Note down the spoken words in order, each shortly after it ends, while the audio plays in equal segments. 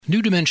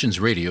New Dimensions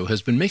Radio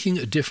has been making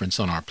a difference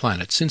on our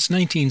planet since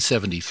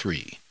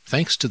 1973,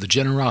 thanks to the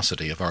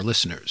generosity of our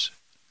listeners.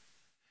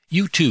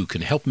 You too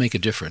can help make a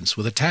difference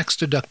with a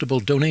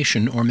tax-deductible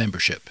donation or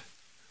membership.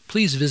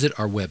 Please visit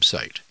our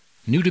website,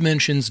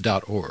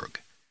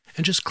 newdimensions.org,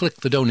 and just click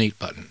the Donate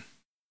button.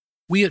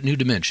 We at New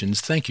Dimensions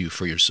thank you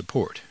for your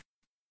support.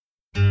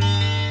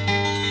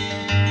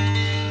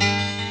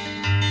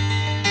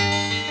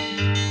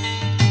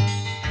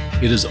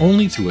 It is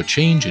only through a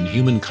change in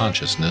human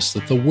consciousness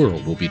that the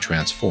world will be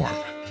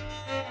transformed.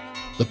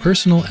 The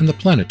personal and the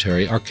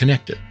planetary are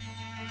connected.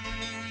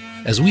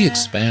 As we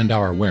expand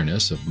our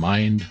awareness of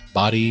mind,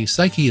 body,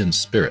 psyche, and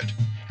spirit,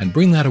 and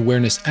bring that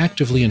awareness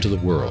actively into the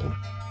world,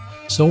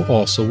 so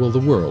also will the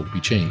world be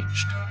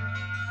changed.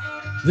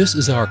 This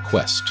is our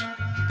quest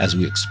as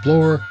we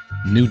explore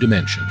new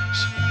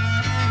dimensions.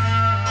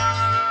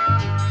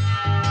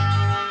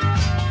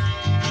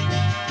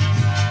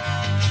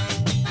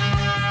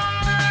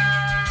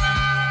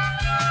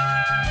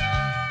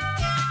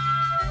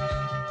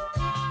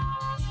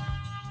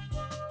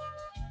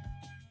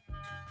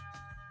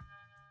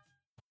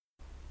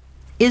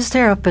 Is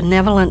there a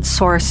benevolent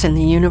source in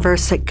the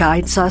universe that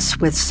guides us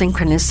with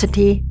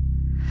synchronicity?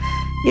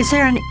 Is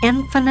there an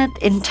infinite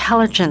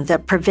intelligence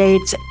that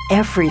pervades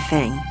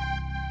everything?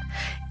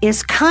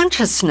 Is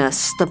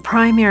consciousness the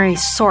primary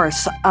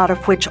source out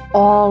of which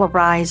all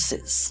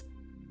arises?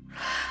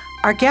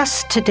 Our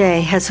guest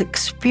today has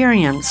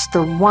experienced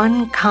the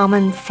one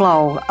common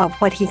flow of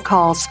what he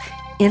calls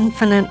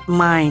infinite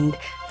mind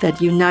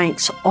that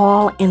unites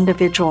all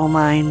individual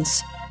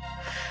minds.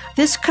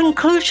 This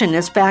conclusion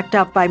is backed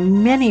up by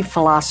many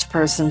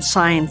philosophers and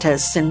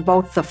scientists in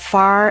both the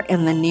far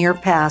and the near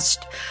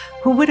past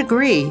who would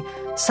agree,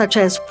 such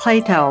as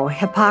Plato,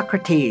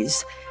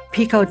 Hippocrates,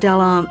 Pico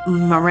della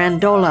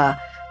Mirandola,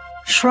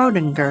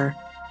 Schrödinger,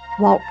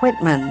 Walt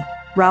Whitman,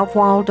 Ralph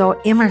Waldo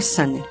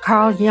Emerson,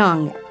 Carl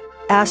Jung,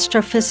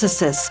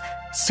 astrophysicist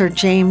Sir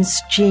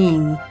James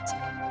Jeans,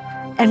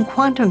 and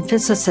quantum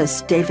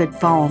physicist David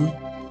Bohm.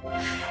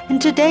 And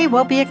today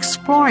we'll be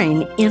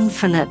exploring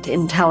infinite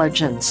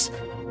intelligence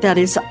that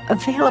is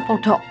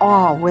available to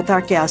all with our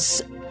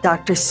guest,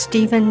 Dr.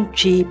 Stephen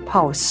G.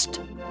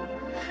 Post.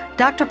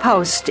 Dr.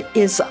 Post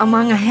is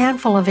among a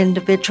handful of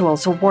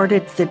individuals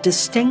awarded the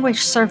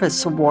Distinguished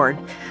Service Award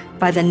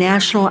by the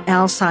National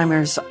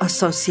Alzheimer's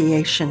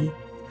Association.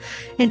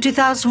 In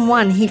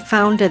 2001, he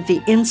founded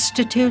the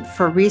Institute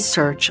for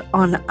Research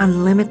on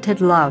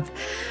Unlimited Love,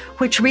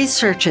 which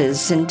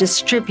researches and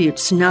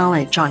distributes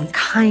knowledge on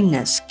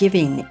kindness,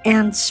 giving,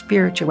 and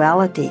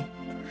spirituality.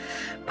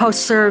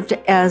 Post served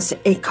as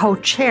a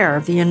co-chair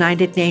of the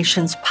United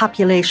Nations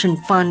Population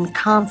Fund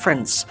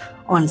Conference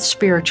on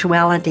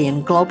Spirituality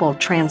and Global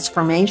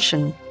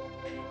Transformation.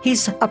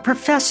 He's a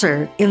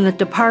professor in the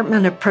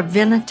Department of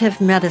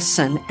Preventative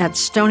Medicine at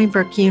Stony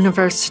Brook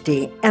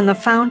University and the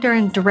founder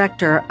and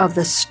director of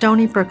the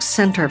Stony Brook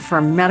Center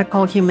for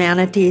Medical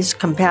Humanities,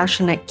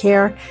 Compassionate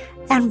Care,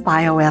 and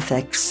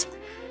Bioethics.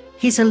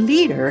 He's a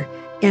leader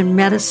in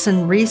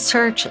medicine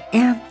research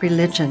and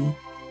religion,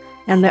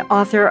 and the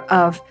author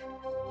of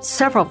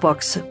several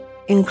books,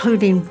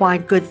 including Why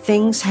Good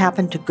Things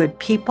Happen to Good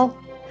People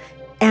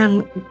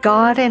and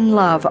God and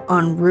Love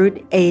on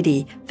Route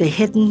 80, The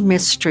Hidden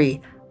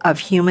Mystery of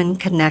Human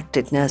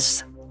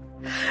Connectedness.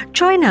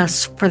 Join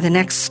us for the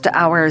next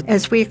hour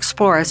as we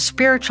explore a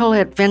spiritual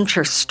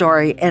adventure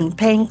story and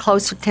paying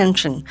close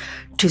attention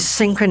to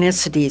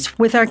synchronicities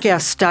with our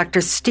guest,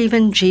 Dr.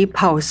 Stephen G.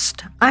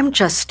 Post. I'm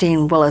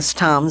Justine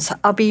Willis-Toms.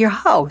 I'll be your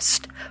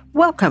host.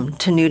 Welcome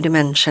to New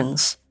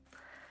Dimensions.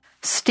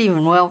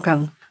 Stephen,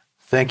 welcome.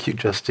 Thank you,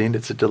 Justine.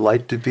 It's a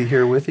delight to be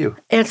here with you.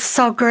 It's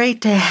so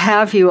great to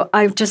have you.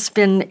 I've just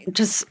been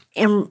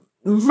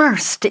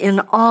immersed in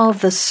all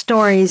the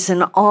stories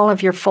and all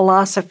of your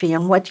philosophy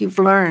and what you've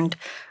learned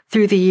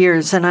through the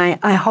years, and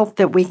I hope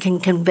that we can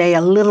convey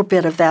a little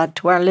bit of that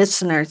to our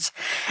listeners.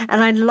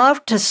 And I'd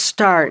love to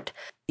start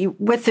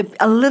with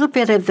a little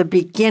bit of the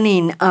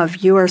beginning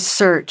of your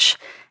search.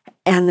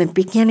 And the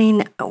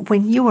beginning,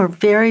 when you were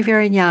very,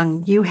 very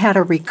young, you had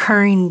a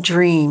recurring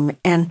dream,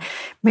 and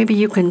maybe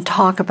you can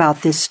talk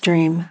about this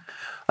dream.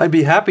 I'd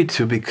be happy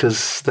to,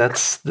 because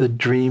that's the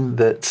dream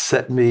that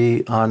set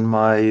me on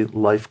my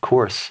life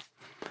course.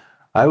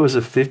 I was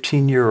a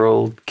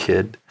 15-year-old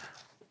kid.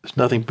 There's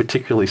nothing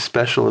particularly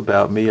special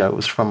about me. I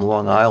was from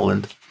Long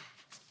Island.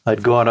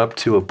 I'd gone up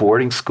to a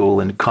boarding school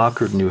in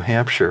Concord, New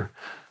Hampshire.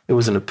 It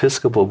was an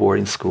Episcopal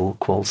boarding school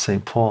called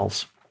St.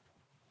 Paul's.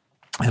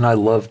 And I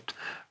loved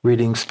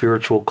reading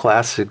spiritual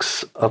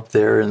classics up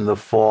there in the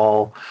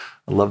fall.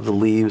 I loved the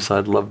leaves. I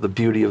loved the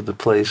beauty of the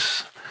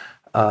place.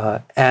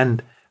 There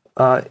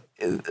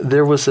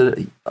was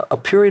a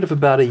period of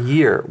about a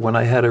year when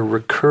I had a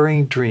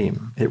recurring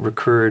dream. It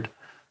recurred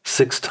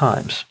 6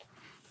 times.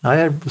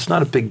 I was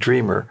not a big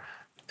dreamer,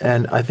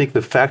 and I think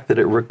the fact that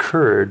it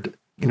recurred,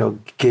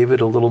 gave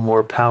it a little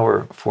more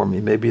power for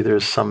me. Maybe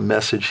there's some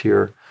message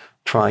here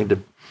trying to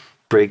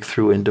break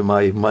through into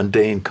my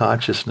mundane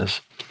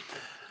consciousness.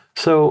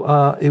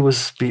 So it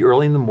was be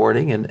early in the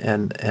morning,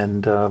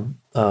 and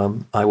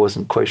I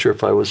wasn't quite sure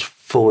if I was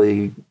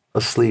fully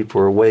asleep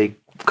or awake,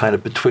 kind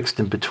of betwixt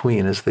and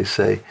between, as they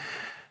say.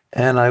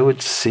 And I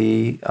would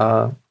see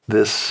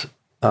this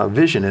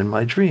vision in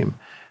my dream.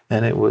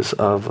 And it was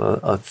of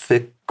a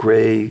thick,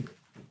 gray,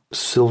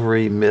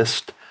 silvery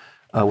mist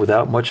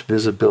without much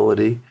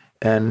visibility.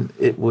 And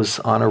it was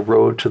on a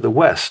road to the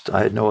west.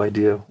 I had no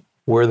idea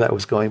where that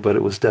was going, but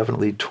it was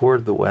definitely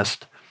toward the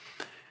west.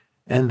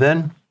 And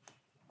then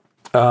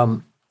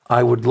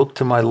I would look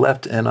to my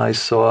left, and I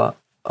saw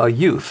a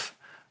youth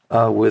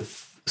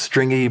with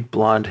stringy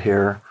blonde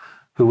hair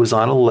who was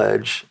on a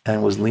ledge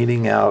and was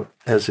leaning out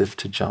as if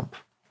to jump.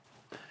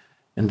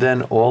 And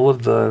then all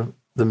of the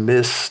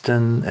mist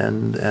and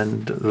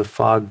the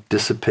fog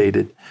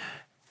dissipated,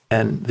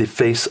 and the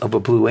face of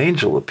a blue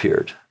angel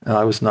appeared. And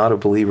I was not a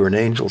believer in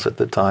angels at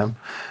the time.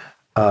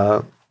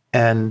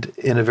 And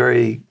in a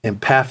very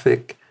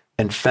empathic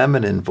and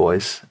feminine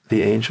voice,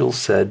 the angel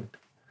said,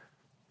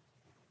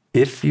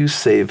 "If you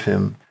save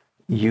him,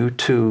 you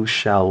too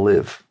shall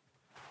live."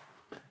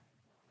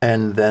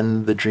 And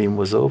then the dream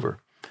was over.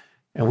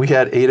 And we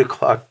had 8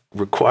 o'clock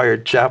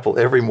required chapel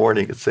every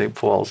morning at St.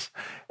 Paul's.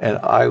 And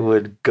I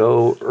would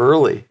go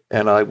early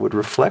and I would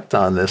reflect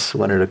on this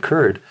when it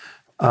occurred.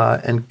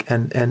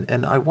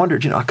 And I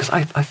wondered, because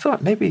I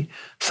thought maybe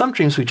some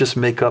dreams we just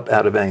make up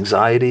out of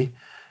anxiety,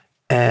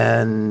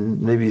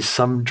 and maybe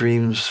some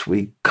dreams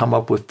we come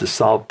up with to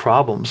solve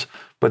problems.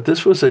 But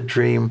this was a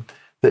dream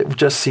that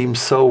just seemed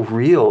so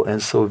real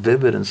and so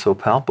vivid and so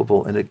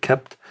palpable, and it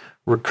kept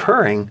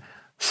recurring.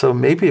 So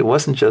maybe it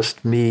wasn't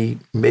just me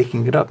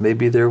making it up.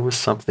 Maybe there was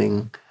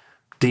something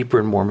deeper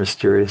and more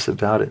mysterious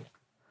about it.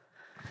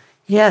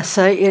 Yes,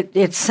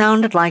 it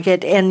sounded like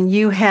it. And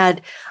you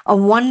had a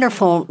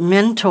wonderful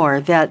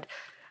mentor that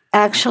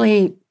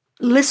actually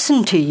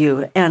listened to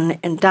you,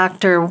 and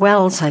Dr.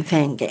 Wells, I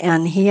think,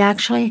 and he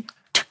actually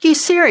took you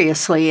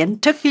seriously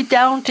and took you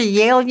down to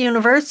Yale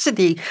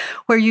University,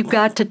 where you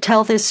got to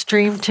tell this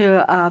dream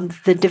to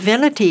the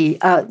divinity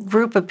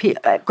group of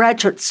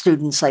graduate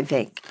students, I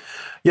think.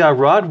 Yeah,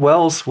 Rod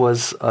Wells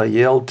was a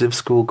Yale Div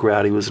School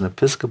grad. He was an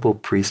Episcopal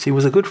priest. He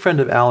was a good friend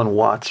of Alan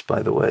Watts,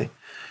 by the way.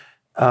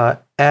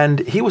 And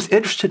he was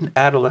interested in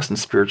adolescent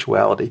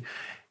spirituality.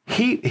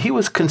 He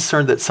was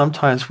concerned that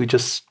sometimes we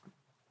just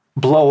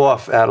blow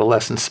off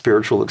adolescent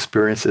spiritual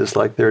experiences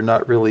like they're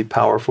not really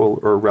powerful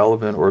or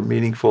relevant or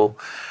meaningful.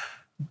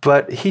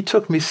 But he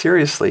took me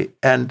seriously,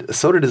 and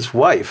so did his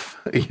wife,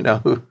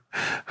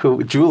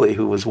 who Julie,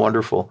 who was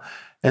wonderful.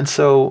 And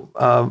so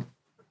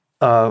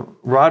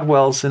Rod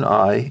Wells and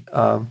I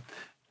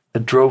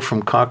drove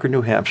from Concord,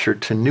 New Hampshire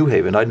to New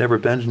Haven. I'd never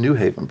been to New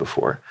Haven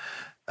before.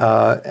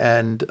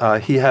 And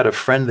he had a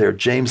friend there,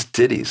 James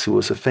Ditties, who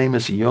was a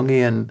famous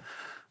Jungian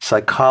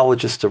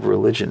psychologist of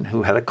religion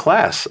who had a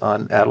class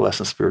on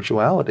adolescent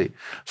spirituality.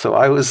 So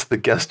I was the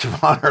guest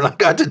of honor, and I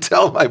got to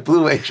tell my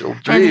Blue Angel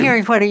dream. And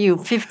here, what are you,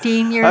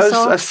 15 years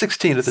old? I was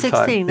 16 at the time.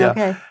 16, yeah.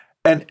 Okay.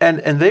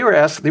 And they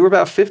were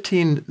about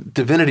 15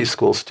 divinity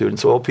school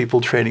students, all people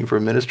training for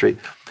ministry.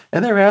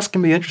 And they were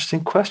asking me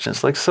interesting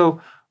questions like,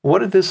 so what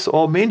did this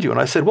all mean to you? And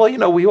I said, well,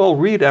 we all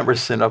read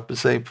Emerson up at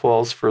St.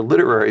 Paul's for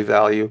literary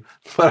value,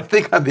 but I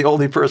think I'm the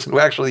only person who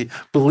actually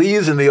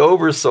believes in the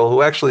oversoul,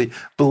 who actually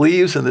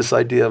believes in this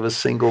idea of a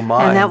single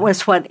mind. And that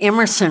was what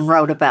Emerson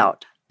wrote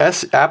about.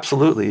 Yes,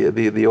 absolutely.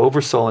 The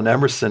oversoul in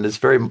Emerson is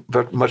very,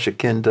 very much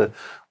akin to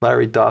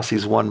Larry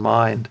Dossey's One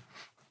Mind,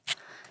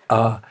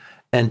 and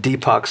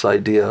Deepak's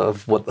idea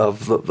of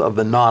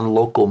the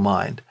non-local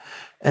mind.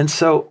 And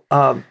so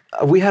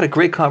we had a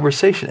great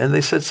conversation, and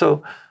they said,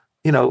 so,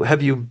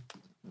 have you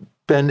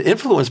been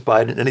influenced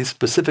by it in any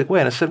specific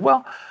way? And I said,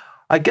 well,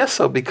 I guess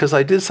so, because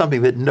I did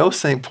something that no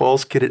St.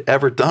 Paul's kid had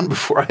ever done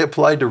before I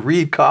applied to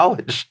Reed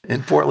College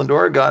in Portland,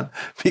 Oregon,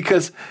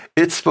 because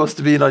it's supposed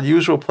to be an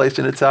unusual place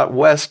and it's out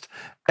west.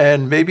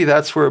 And maybe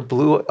that's where a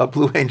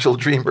blue angel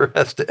dreamer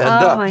has to end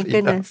up. Oh, my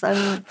goodness.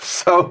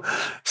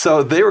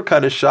 So they were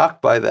kind of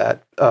shocked by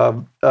that.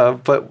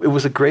 But it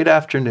was a great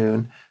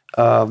afternoon.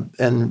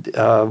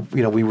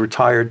 We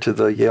retired to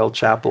the Yale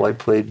Chapel. I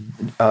played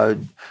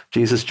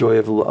Jesus, Joy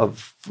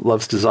of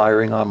Love's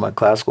Desiring on my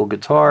classical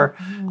guitar.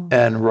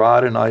 And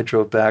Rod and I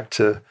drove back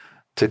to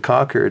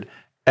Concord.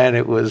 And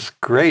it was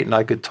great. And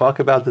I could talk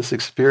about this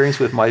experience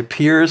with my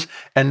peers.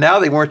 And now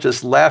they weren't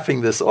just laughing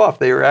this off.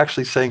 They were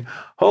actually saying,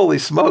 holy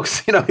smokes,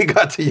 he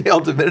got to Yale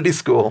Divinity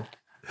School.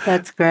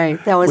 That's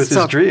great. That was with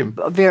his dream.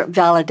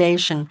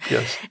 Validation.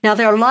 Yes. Now,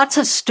 there are lots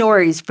of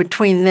stories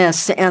between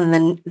this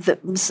and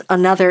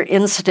another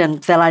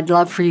incident that I'd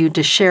love for you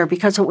to share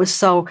because it was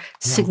so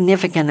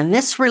significant. And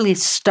this really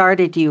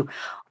started you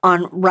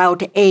on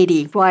Route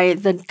 80, why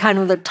the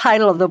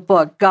title of the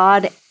book,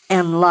 God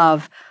and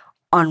Love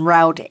on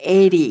Route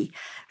 80.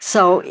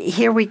 So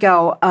here we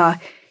go.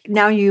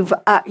 Now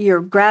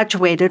you're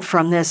graduated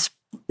from this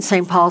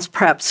St. Paul's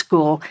Prep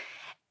School,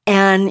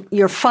 and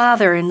your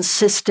father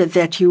insisted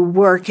that you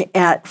work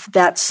at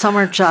that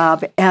summer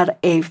job at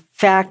a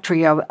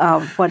factory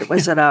of what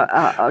was it,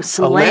 a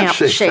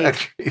lampshade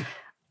factory.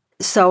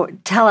 So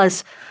tell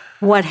us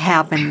what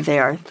happened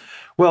there.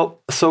 Well,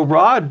 so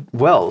Rod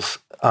Wells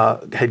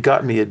had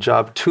gotten me a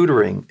job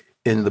tutoring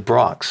in the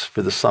Bronx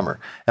for the summer.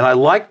 And I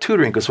liked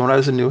tutoring because when I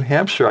was in New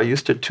Hampshire, I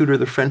used to tutor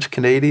the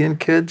French-Canadian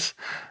kids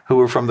who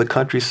were from the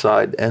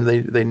countryside, and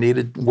they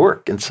needed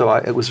work. And so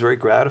it was very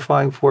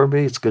gratifying for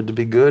me. It's good to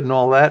be good and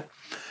all that.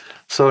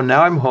 So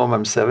now I'm home.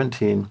 I'm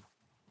 17,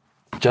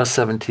 just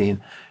 17.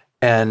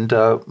 And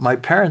my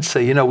parents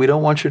say, we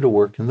don't want you to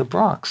work in the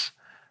Bronx.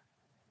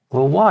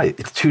 Well, why?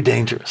 It's too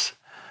dangerous.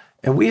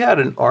 And we had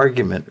an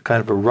argument,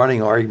 kind of a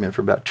running argument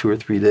for about 2 or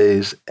 3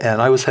 days.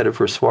 And I was headed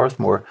for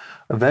Swarthmore.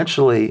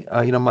 Eventually,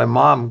 my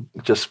mom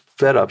just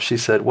fed up. She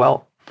said,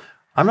 well,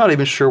 I'm not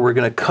even sure we're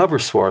going to cover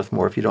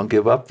Swarthmore if you don't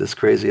give up this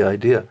crazy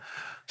idea.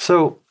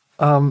 So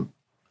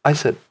I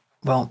said,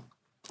 well,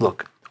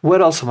 look,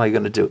 what else am I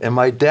going to do? And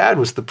my dad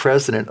was the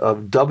president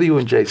of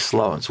W&J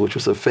Sloan's, which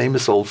was a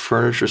famous old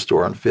furniture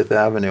store on Fifth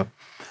Avenue.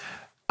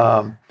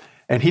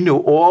 And he knew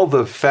all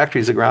the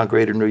factories around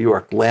Greater New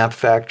York, lamp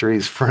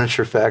factories,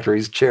 furniture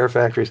factories, chair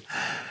factories.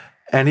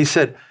 And he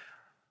said,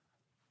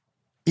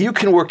 you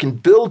can work in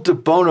Bill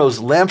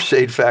DeBono's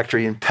lampshade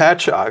factory in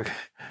Patchogue.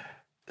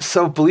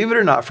 So believe it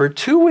or not, for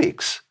 2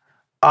 weeks,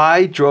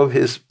 I drove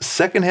his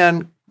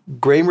secondhand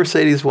gray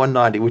Mercedes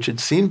 190, which had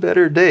seen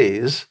better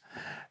days,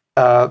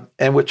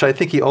 and which I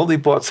think he only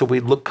bought so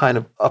we'd look kind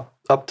of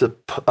up to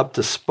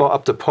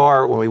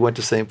par when we went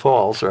to St.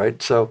 Paul's, right?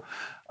 So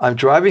I'm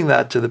driving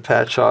that to the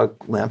Patchogue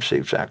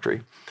lampshade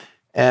factory,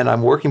 and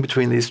I'm working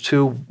between these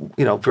two,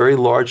 very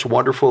large,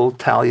 wonderful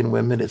Italian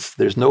women.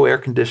 There's no air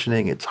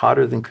conditioning. It's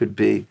hotter than could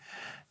be.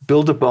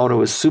 Bill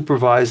DeBono is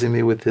supervising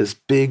me with his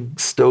big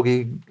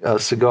stogie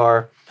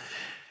cigar.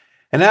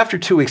 And after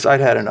 2 weeks,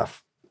 I'd had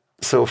enough.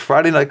 So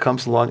Friday night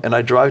comes along, and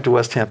I drive to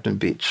West Hampton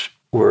Beach,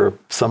 where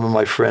some of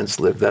my friends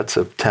live. That's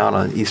a town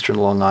on eastern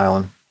Long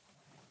Island,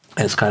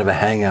 and it's kind of a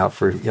hangout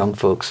for young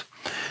folks.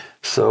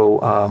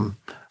 So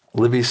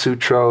Libby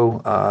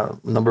Sutro, a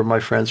number of my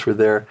friends were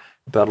there.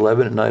 About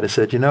 11 at night, I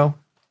said,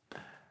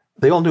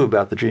 they all knew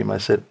about the dream. I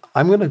said,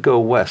 I'm going to go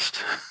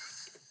west.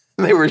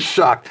 They were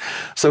shocked.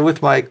 So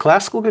with my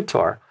classical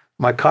guitar,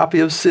 my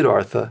copy of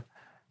Siddhartha,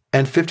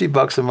 and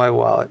 $50 in my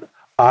wallet,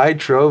 I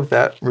drove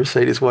that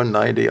Mercedes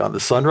 190 on the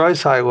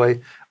Sunrise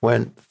Highway,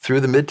 went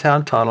through the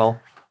Midtown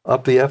Tunnel,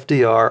 up the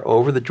FDR,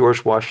 over the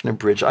George Washington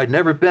Bridge. I'd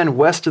never been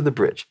west of the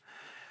bridge.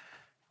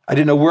 I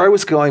didn't know where I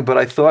was going, but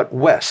I thought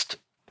west.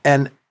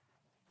 And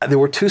there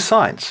were two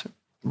signs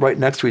right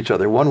next to each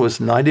other. One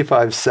was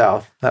 95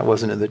 South. That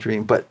wasn't in the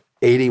dream, but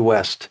 80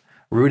 West,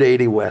 Route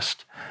 80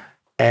 West.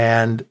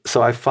 And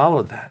so I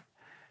followed that.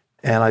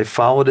 And I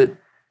followed it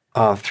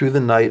through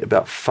the night.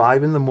 About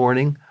 5 in the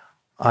morning,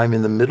 I'm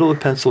in the middle of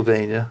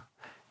Pennsylvania.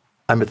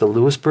 I'm at the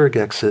Lewisburg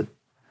exit.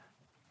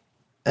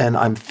 And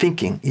I'm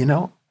thinking,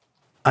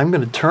 I'm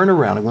going to turn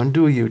around. I'm going to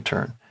do a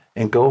U-turn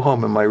and go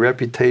home, and my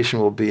reputation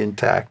will be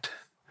intact.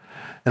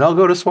 And I'll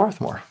go to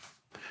Swarthmore.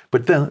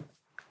 But then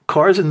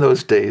cars in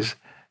those days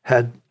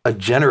had a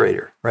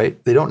generator,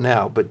 right? They don't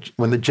now, but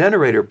when the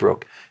generator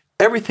broke,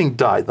 everything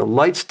died. The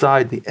lights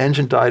died, the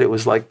engine died. It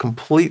was like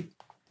complete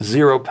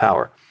zero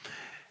power.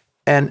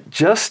 And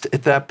just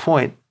at that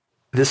point,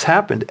 this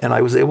happened, and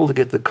I was able to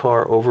get the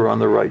car over on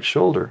the right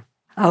shoulder.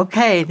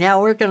 Okay,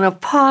 now we're going to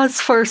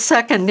pause for a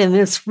second in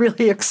this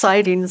really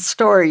exciting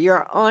story.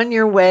 You're on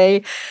your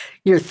way,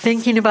 you're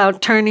thinking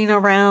about turning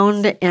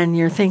around, and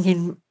you're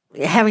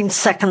having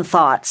second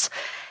thoughts.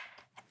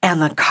 And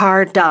the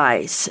car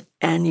dies,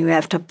 and you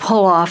have to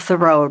pull off the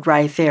road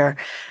right there.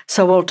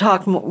 So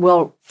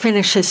we'll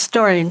finish this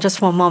story in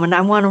just one moment. I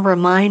want to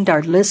remind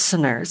our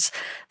listeners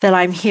that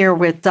I'm here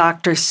with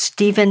Dr.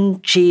 Stephen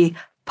G.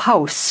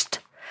 Post,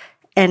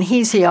 and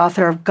he's the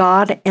author of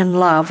God and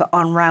Love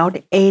on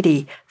Route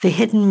 80, The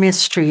Hidden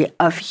Mystery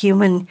of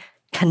Human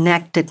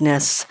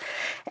Connectedness.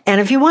 And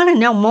if you want to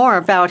know more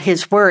about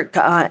his work,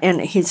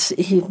 and he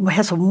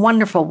has a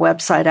wonderful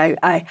website,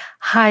 I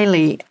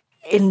highly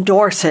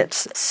endorse it,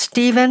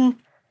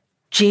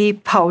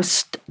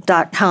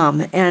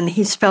 StephenGPost.com, and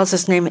he spells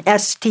his name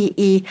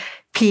Stephen,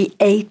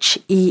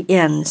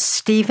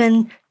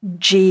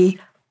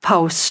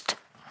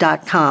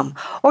 StephenGPost.com.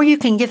 Or you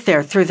can get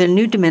there through the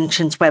New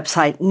Dimensions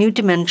website,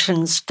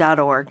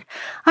 newdimensions.org.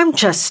 I'm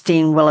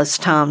Justine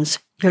Willis-Toms.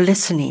 You're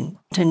listening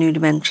to New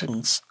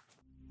Dimensions.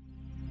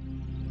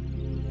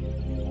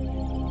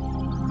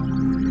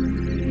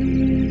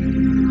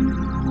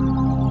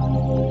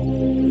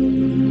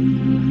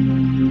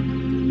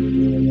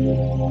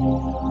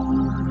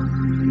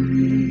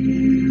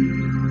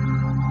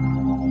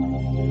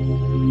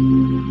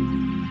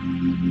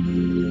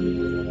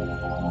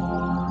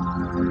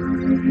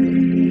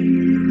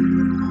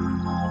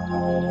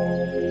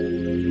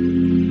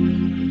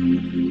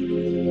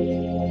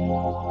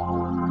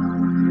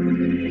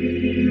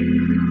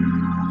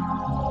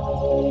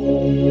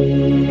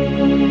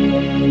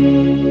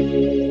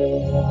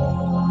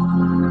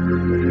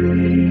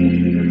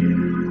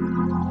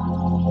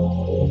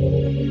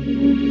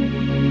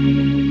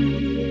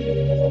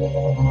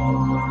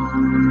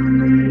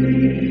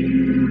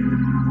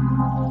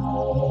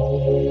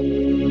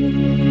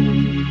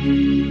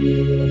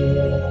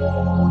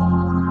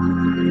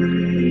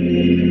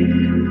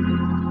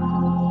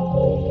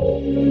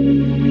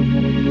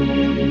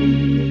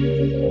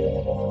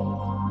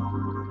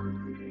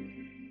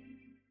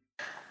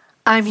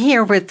 I'm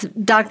here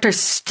with Dr.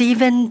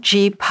 Stephen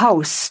G.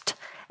 Post,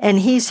 and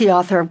he's the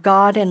author of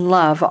God and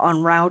Love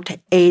on Route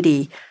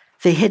 80,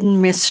 The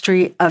Hidden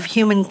Mystery of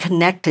Human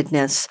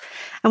Connectedness.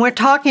 And we're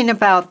talking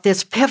about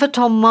this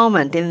pivotal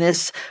moment in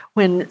this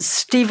when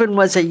Stephen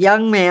was a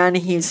young man.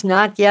 He's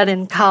not yet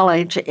in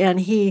college, and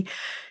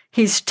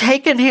he's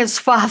taken his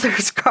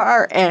father's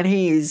car and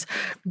he's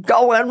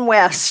going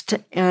west.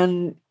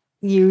 And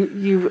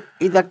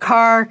the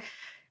car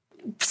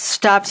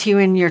stops you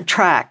in your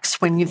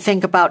tracks. When you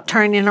think about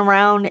turning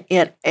around,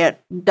 it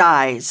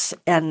dies.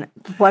 And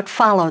what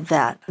followed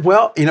that?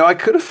 Well, I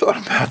could have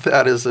thought about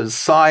that as a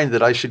sign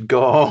that I should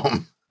go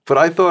home, but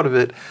I thought of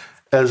it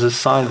as a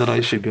sign that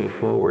I should go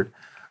forward.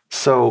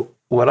 So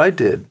what I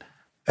did,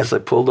 as I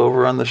pulled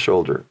over on the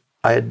shoulder,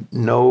 I had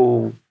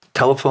no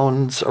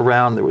telephones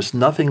around. There was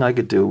nothing I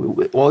could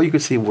do. All you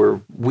could see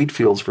were wheat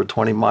fields for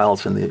 20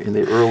 miles in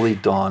the early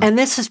dawn. And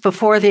this is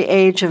before the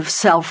age of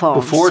cell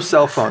phones. Before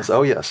cell phones.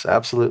 Oh, yes,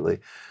 absolutely.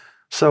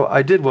 So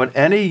I did what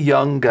any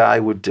young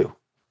guy would do.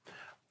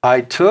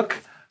 I took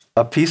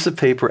a piece of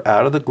paper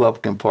out of the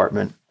glove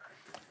compartment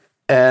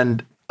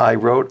and I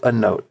wrote a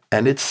note.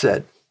 And it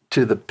said,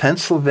 to the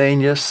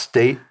Pennsylvania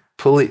State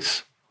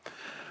Police,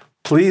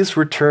 please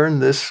return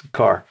this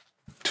car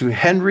to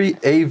Henry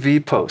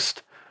A.V.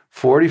 Post,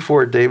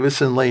 44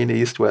 Davison Lane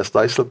East, West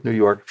Islip, New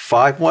York,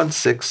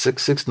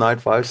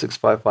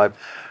 516-669-5655,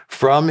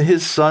 from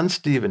his son,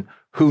 Stephen,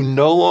 who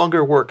no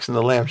longer works in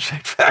the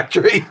lampshade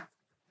factory.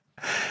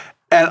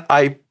 And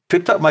I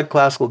picked up my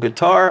classical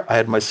guitar. I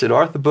had my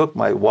Siddhartha book,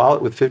 my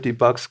wallet with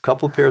 $50, a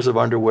couple of pairs of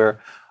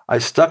underwear. I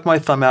stuck my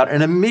thumb out,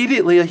 and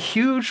immediately a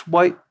huge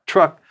white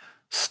truck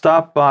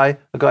stopped by.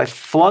 A guy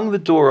flung the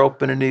door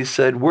open, and he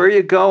said, where are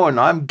you going?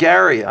 I'm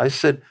Gary. I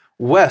said,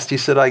 west. He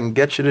said, I can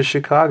get you to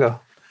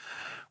Chicago.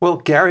 Well,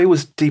 Gary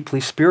was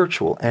deeply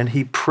spiritual, and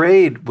he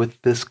prayed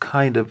with this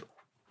kind of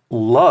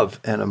love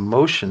and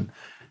emotion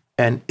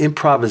and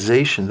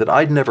improvisation that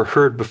I'd never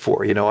heard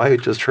before. I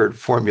had just heard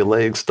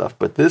formulaic stuff,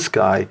 but this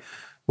guy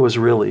was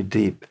really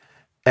deep.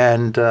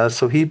 And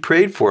so he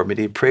prayed for me.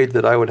 He prayed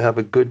that I would have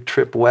a good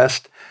trip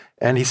west,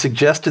 and he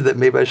suggested that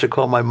maybe I should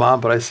call my mom,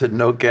 but I said,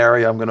 no,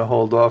 Gary, I'm going to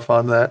hold off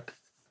on that.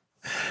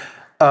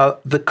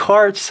 The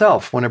car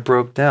itself, when it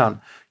broke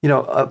down,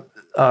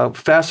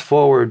 fast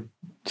forward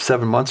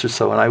 7 months or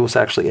so, and I was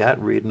actually at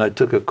Reed, and I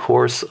took a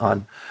course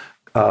on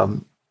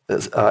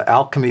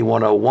Alchemy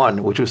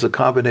 101, which was a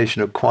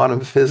combination of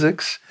quantum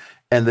physics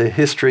and the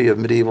history of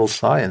medieval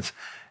science.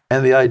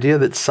 And the idea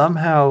that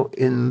somehow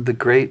in the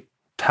great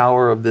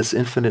power of this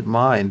infinite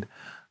mind,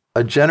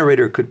 a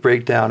generator could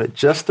break down at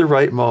just the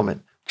right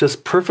moment,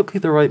 just perfectly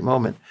the right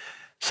moment,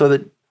 so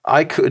that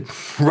I could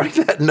write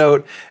that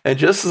note. And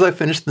just as I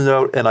finished the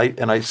note and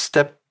I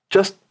stepped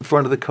just in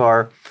front of the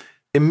car,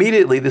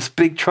 immediately this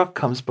big truck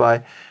comes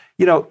by.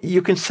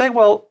 You can say,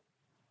 well,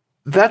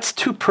 that's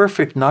too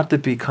perfect not to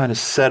be kind of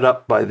set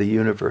up by the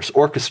universe,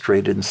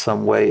 orchestrated in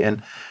some way.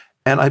 And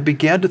I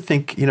began to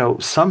think,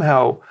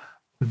 somehow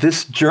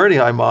this journey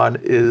I'm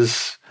on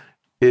is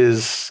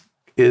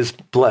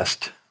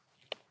blessed.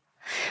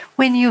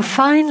 When you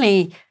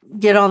finally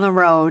get on the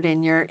road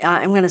and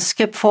I'm going to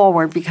skip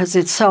forward because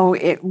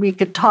we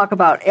could talk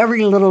about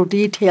every little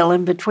detail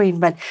in between,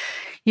 but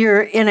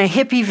you're in a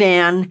hippie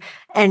van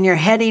and you're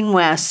heading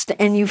west,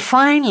 and you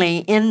finally,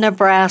 in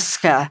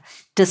Nebraska,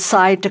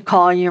 decide to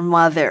call your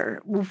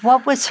mother.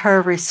 What was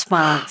her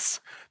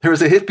response? There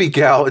was a hippie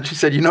gal, and she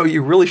said,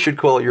 you really should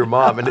call your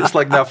mom. And it's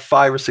like now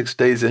 5 or 6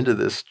 days into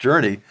this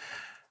journey.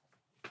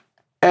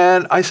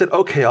 And I said,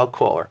 okay, I'll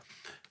call her.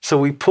 So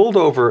we pulled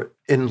over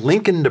in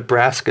Lincoln,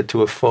 Nebraska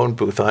to a phone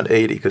booth on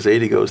 80, because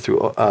 80 goes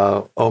through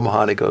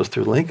Omaha and it goes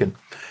through Lincoln.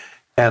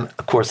 And,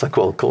 of course, I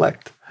called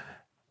collect.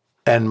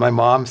 And my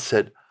mom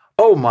said,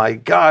 oh, my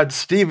God,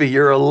 Stevie,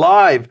 you're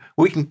alive.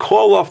 We can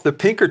call off the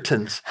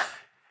Pinkertons.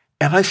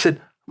 And I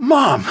said,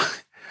 Mom,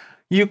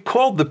 you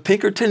called the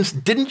Pinkertons.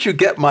 Didn't you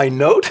get my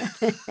note?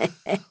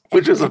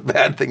 Which was a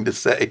bad thing to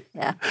say.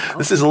 Yeah.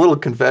 This is a little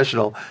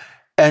confessional.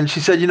 And she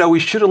said, we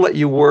should have let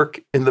you work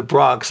in the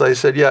Bronx. I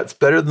said, yeah, it's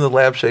better than the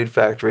lampshade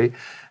factory.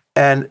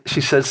 And she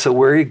said, so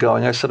where are you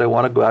going? I said, I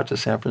want to go out to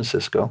San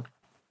Francisco.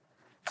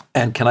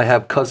 And can I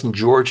have Cousin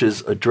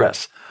George's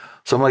address?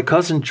 So my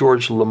cousin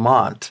George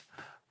Lamont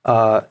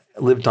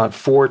lived on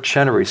 4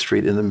 Chenery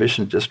Street in the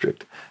Mission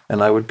District.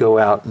 And I would go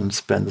out and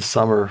spend the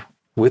summer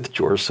with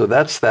George. So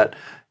that's that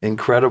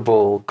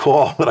incredible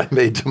call that I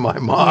made to my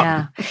mom.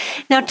 Yeah.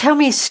 Now tell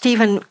me,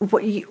 Stephen,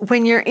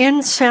 when you're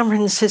in San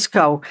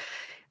Francisco,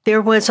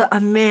 there was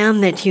a man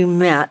that you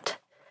met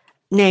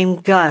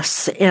named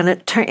Gus,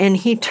 and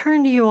he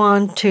turned you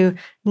on to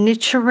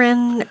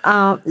Nichiren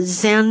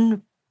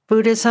Zen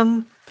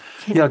Buddhism.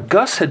 Yeah,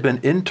 Gus had been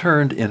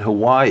interned in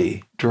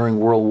Hawaii during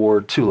World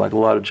War II, like a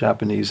lot of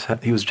Japanese.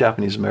 He was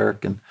Japanese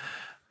American.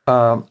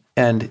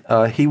 And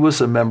he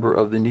was a member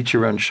of the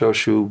Nichiren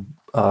Shoshu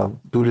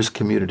Buddhist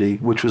community,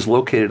 which was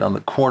located on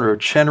the corner of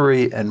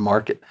Chenery and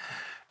Market.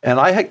 And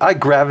I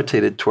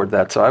gravitated toward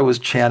that. So I was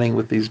chanting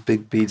with these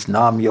big beats,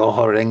 Nam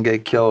Myoho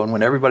Renge Kyo. And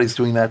when everybody's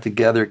doing that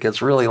together, it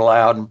gets really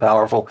loud and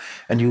powerful.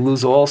 And you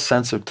lose all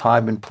sense of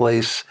time and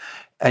place.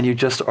 And you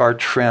just are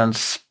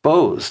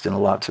transposed in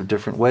lots of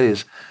different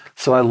ways.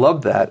 So I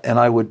loved that. And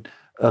I would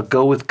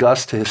go with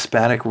Gus to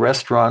Hispanic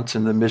restaurants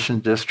in the Mission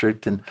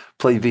District and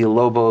play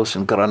Villalobos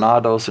and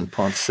Granados and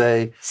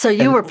Ponce. So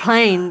you were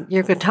playing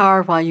your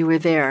guitar while you were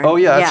there. Oh,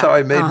 yeah. That's how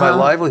I made my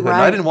livelihood. Right.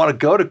 And I didn't want to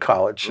go to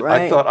college.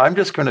 Right. I thought, I'm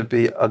just going to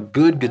be a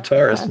good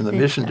guitarist in the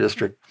Mission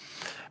District.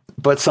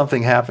 But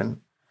something happened.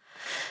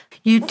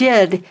 You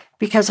did,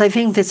 because I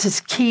think this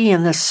is key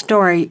in the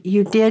story,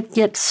 you did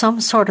get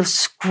some sort of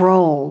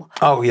scroll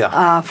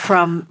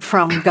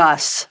from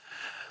Gus.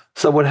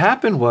 So what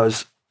happened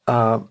was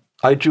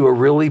I drew a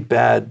really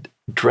bad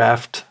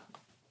draft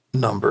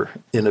number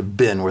in a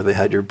bin where they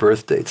had your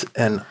birth dates.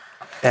 And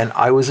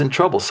I was in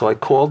trouble. So I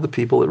called the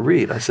people at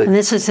Reed. I said, and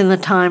this is in the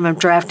time of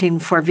drafting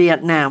for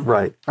Vietnam.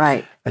 Right.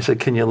 Right. I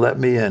said, can you let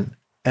me in?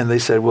 And they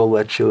said, we'll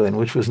let you in,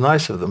 which was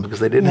nice of them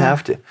because they didn't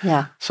have to.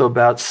 Yeah. So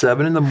about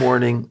 7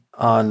 a.m.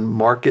 on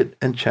Market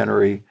and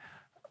Chenery,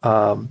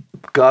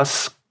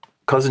 Gus,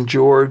 Cousin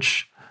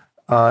George,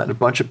 and a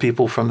bunch of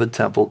people from the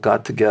temple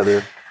got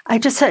together. I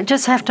just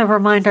have to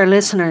remind our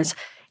listeners,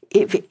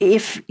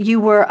 if you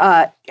were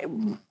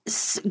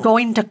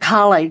going to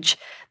college,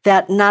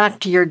 that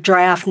knocked your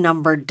draft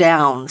number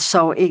down.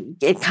 So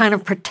it kind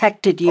of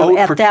protected you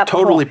at that point.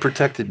 Totally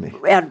protected me.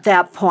 At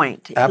that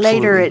point. Absolutely.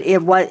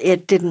 Later,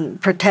 it didn't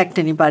protect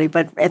anybody,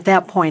 but at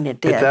that point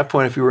it did. At that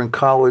point, if you were in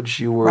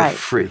college, you were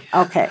free.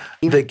 Okay.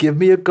 They give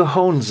me a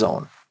Gajon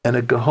zone, and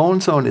a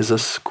Gajon zone is a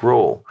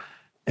scroll.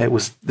 And it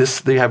was this.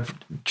 They have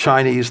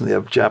Chinese and they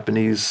have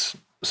Japanese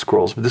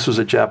scrolls, but this was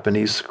a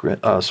Japanese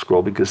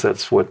scroll because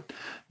that's what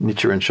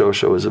Nichiren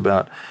Shosho is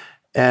about.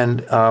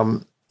 And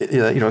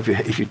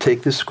if you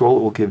take this scroll,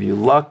 it will give you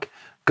luck.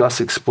 Gus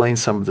explained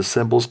some of the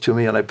symbols to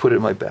me, and I put it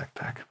in my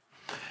backpack.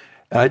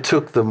 And I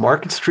took the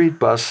Market Street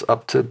bus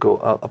up to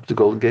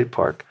Golden Gate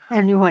Park.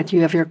 And you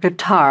have your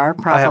guitar,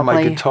 probably. I have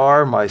my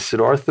guitar, my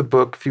Siddhartha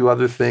book, a few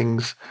other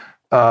things.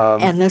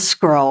 And the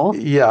scroll.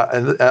 Yeah,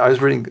 and I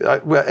was reading.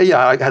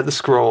 I had the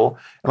scroll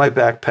in my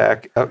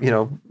backpack.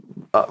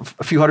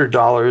 A few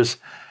 $100s,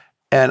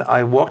 and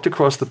I walked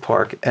across the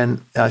park,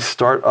 and I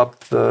start up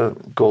the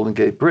Golden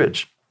Gate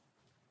Bridge.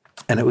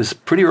 And it was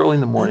pretty early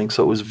in the morning,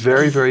 so it was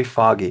very, very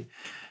foggy.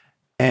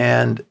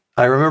 And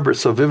I remember it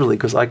so vividly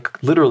because I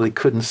literally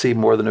couldn't see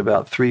more than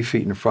about 3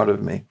 feet in front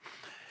of me.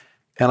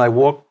 And I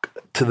walk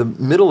to the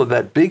middle of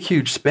that big,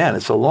 huge span.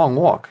 It's a long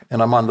walk.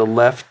 And I'm on the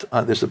left.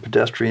 There's a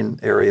pedestrian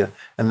area.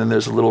 And then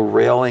there's a little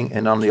railing.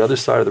 And on the other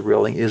side of the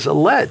railing is a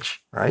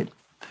ledge, right?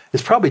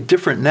 It's probably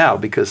different now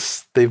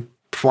because they've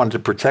wanted to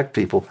protect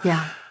people.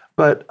 Yeah.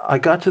 But I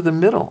got to the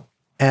middle.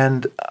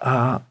 And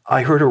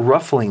I heard a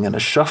ruffling and a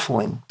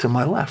shuffling to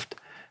my left.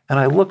 And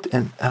I looked,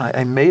 and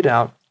I made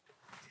out,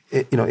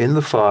 in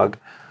the fog,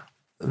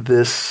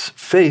 this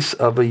face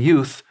of a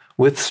youth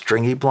with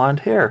stringy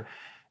blonde hair.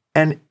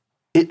 And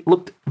it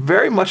looked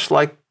very much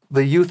like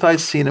the youth I'd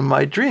seen in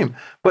my dream.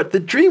 But the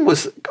dream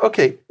was,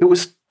 it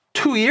was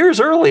 2 years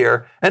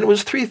earlier, and it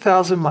was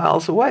 3,000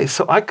 miles away.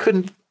 So I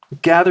couldn't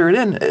gather it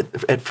in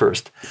at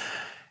first.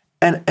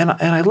 And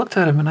I looked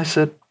at him, and I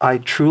said, I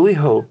truly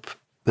hope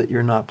that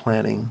you're not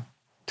planning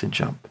to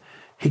jump.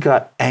 He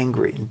got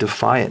angry and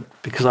defiant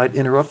because I'd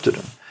interrupted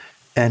him.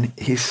 And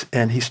he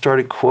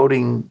started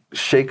quoting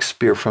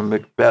Shakespeare from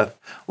Macbeth.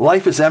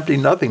 Life is empty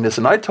nothingness.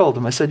 And I told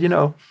him, I said,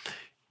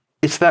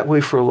 it's that way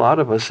for a lot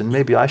of us. And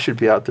maybe I should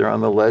be out there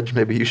on the ledge.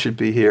 Maybe you should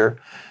be here.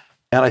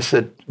 And I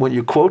said, when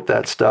you quote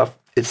that stuff,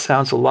 it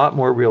sounds a lot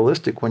more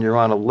realistic when you're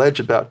on a ledge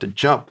about to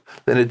jump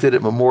than it did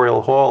at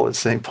Memorial Hall at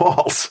St.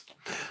 Paul's.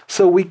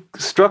 So we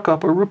struck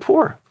up a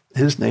rapport.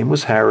 His name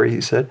was Harry,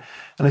 he said.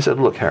 And I said,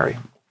 look, Harry,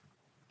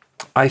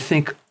 I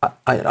think,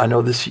 I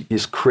know this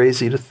is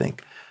crazy to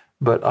think,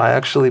 but I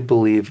actually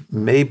believe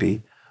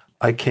maybe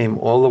I came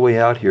all the way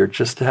out here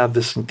just to have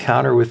this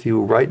encounter with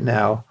you right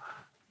now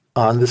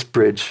on this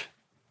bridge.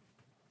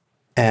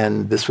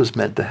 And this was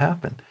meant to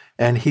happen.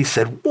 And he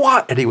said,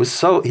 what? And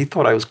he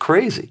thought I was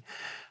crazy.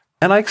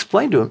 And I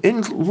explained to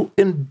him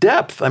in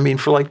depth,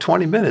 for like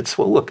 20 minutes.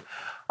 Well, look,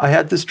 I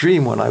had this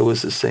dream when I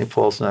was at St.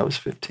 Paul's and I was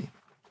 15.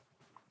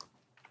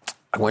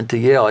 I went to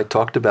Yale. I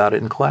talked about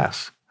it in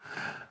class.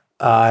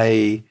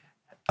 I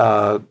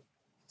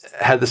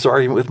had this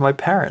argument with my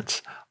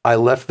parents. I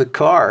left the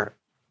car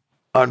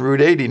on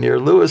Route 80 near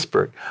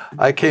Lewisburg.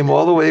 I came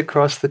all the way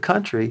across the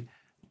country,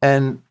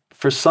 and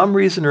for some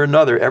reason or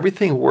another,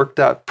 everything worked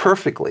out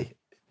perfectly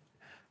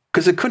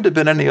because it couldn't have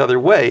been any other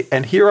way.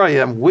 And here I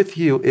am with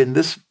you in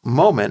this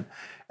moment.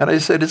 And I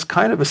said, it's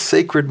kind of a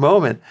sacred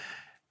moment.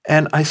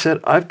 And I said,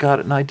 I've got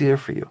an idea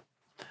for you.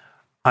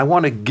 I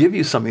want to give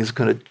you something that's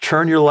going to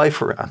turn your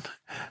life around.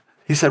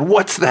 He said,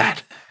 what's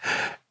that?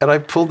 And I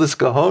pulled this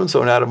Gajon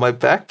zone out of my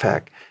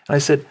backpack. And I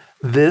said,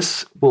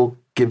 this will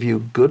give you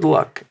good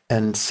luck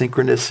and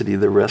synchronicity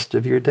the rest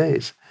of your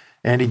days.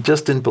 And he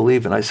just didn't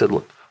believe it. And I said,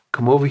 look,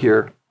 come over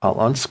here.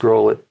 I'll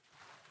unscroll it.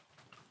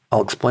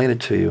 I'll explain it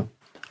to you.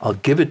 I'll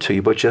give it to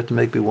you, but you have to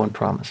make me one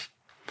promise.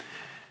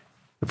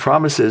 The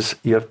promise is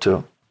you have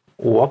to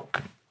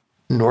walk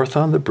north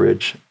on the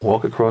bridge,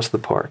 walk across the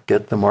park,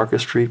 get the Market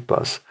Street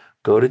bus,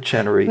 go to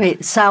Chenery.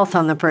 Wait, south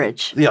on the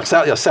bridge.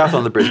 South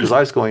on the bridge, because I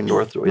was going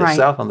north. Right.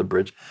 South on the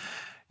bridge.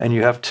 And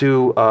you have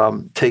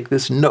to take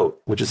this note,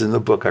 which is in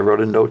the book. I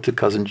wrote a note to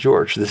Cousin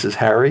George. This is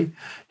Harry.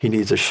 He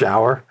needs a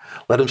shower.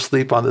 Let him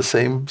sleep on the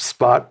same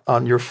spot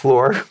on your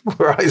floor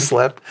where I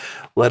slept.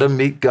 Let him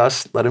meet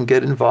Gus. Let him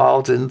get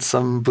involved in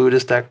some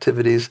Buddhist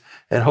activities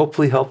and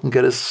hopefully help him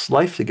get his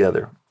life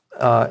together.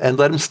 And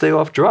let him stay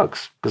off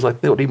drugs, because I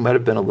thought he might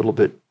have been a little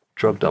bit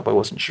drugged up. I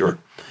wasn't sure.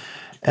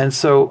 And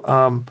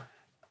so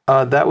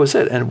that was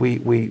it. And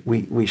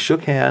we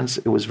shook hands.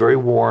 It was very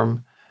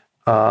warm.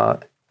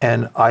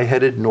 And I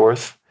headed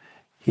north,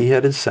 he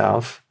headed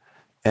south,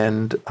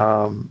 and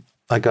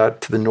I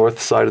got to the north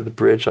side of the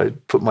bridge. I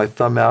put my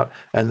thumb out,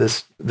 and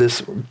this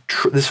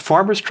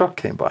farmer's truck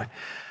came by,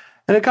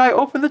 and a guy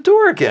opened the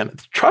door again.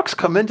 Trucks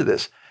come into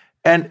this,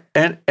 and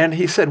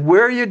he said,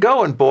 "Where are you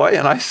going, boy?"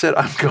 And I said,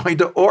 "I'm going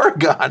to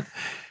Oregon."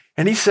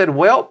 And he said,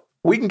 "Well,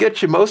 we can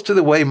get you most of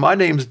the way. My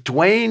name's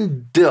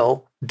Dwayne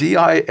Dill,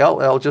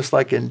 D-I-L-L, just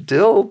like in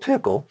dill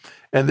pickle.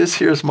 And this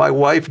here's my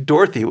wife,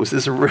 Dorothy, who was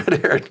this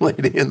red-haired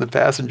lady in the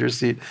passenger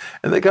seat.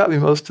 And they got me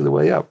most of the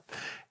way up.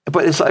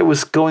 But as I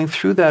was going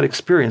through that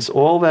experience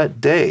all that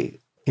day,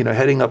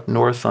 heading up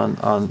north on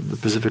the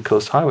Pacific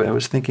Coast Highway, I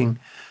was thinking,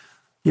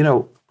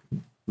 the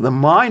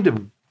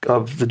mind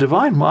of the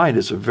divine mind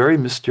is a very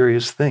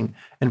mysterious thing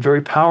and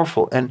very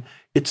powerful. And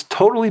it's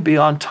totally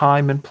beyond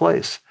time and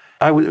place.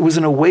 It was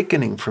an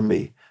awakening for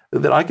me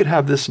that I could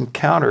have this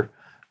encounter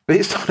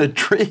based on a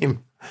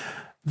dream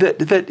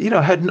that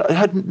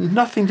had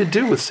nothing to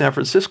do with San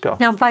Francisco.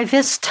 Now, by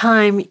this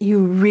time, you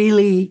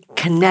really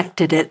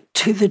connected it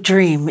to the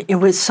dream. It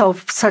was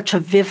such a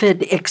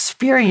vivid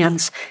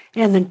experience,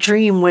 and the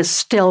dream was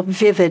still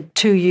vivid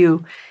to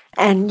you.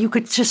 And you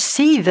could just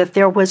see that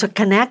there was a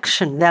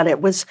connection, that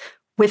it was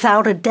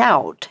without a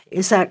doubt.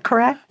 Is that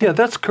correct? Yeah,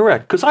 that's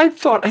correct. Because I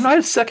thought, I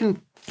had second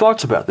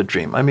thoughts about the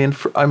dream.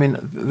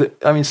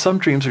 Some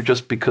dreams are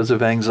just because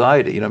of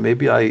anxiety.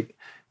 Maybe I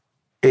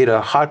ate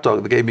a hot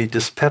dog that gave me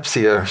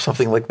dyspepsia or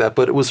something like that,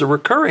 but it was a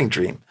recurring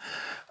dream.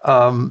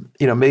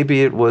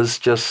 Maybe it was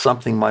just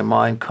something my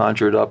mind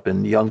conjured up,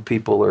 and young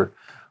people are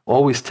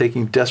always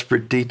taking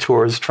desperate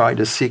detours, trying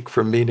to seek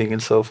for meaning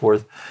and so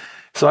forth.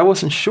 So I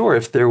wasn't sure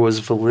if there was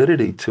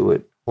validity to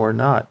it or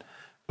not.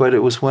 But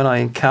it was when I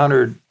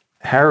encountered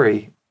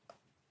Harry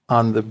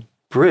on the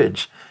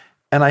bridge,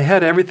 and I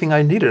had everything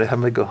I needed. I had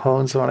my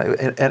cajones on,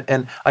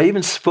 and I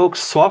even spoke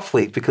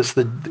softly because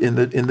in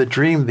the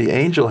dream the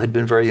angel had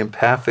been very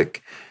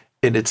empathic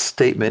in its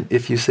statement,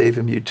 "If you save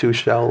him, you too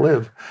shall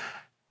live."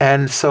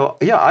 And so,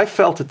 I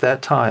felt at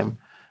that time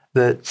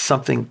that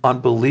something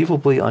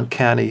unbelievably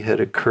uncanny had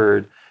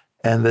occurred,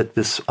 and that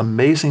this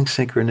amazing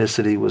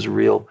synchronicity was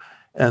real,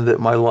 and that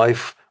my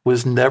life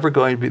was never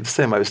going to be the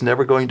same. I was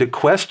never going to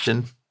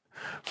question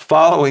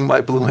following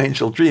my Blue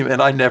Angel dream, and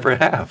I never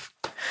have.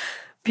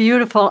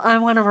 Beautiful. I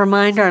want to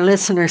remind our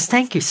listeners,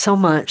 thank you so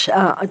much,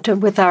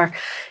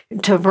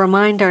 to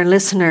remind our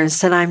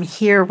listeners that I'm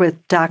here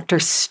with Dr.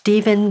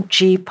 Stephen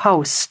G.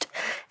 Post,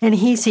 and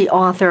he's the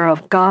author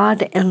of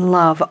God and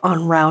Love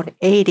on Route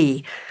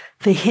 80,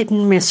 The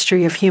Hidden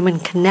Mystery of Human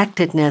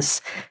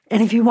Connectedness.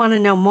 And if you want to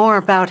know more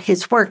about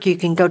his work, you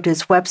can go to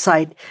his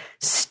website,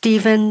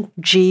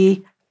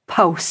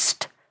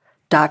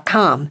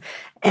 StephenGPost.com.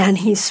 And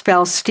he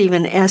spells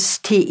Stephen,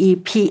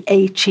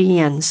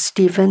 S-T-E-P-H-E-N,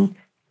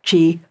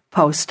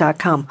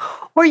 StephenGPost.com.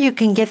 Or you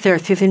can get there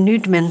through the New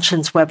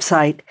Dimensions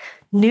website,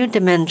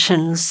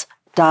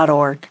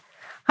 newdimensions.org.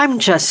 I'm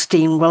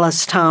Justine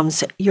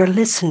Willis-Toms. You're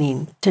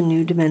listening to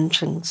New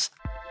Dimensions.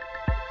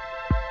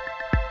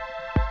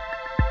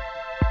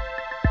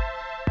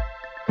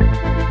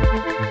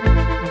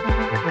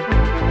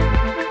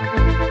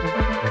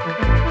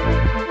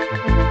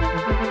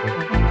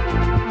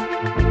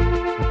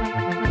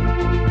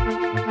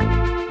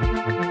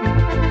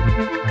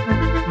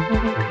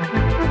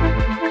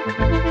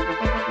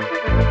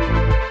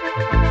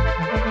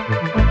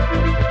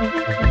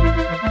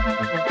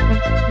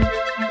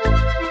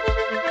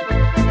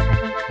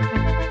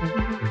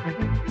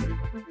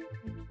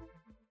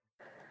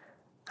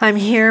 I'm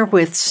here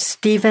with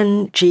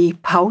Stephen G.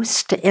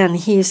 Post, and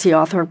he's the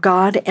author of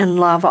God and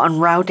Love on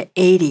Route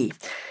 80.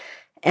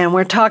 And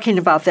we're talking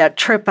about that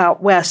trip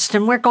out west,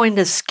 and we're going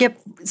to skip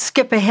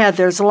ahead.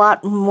 There's a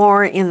lot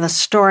more in the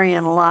story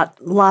and a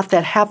lot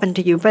that happened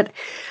to you. But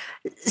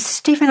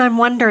Stephen, I'm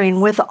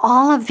wondering, with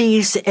all of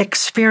these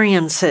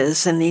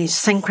experiences and these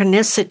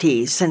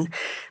synchronicities and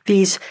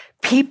these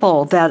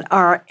people that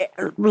are,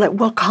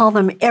 we'll call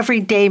them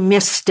everyday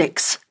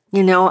mystics.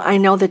 I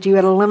know that you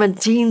had a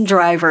limousine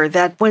driver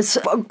that was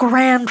a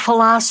grand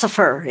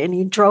philosopher, and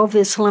he drove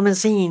this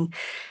limousine.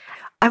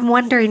 I'm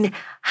wondering,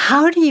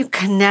 how do you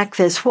connect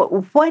this?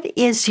 What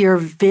is your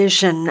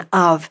vision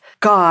of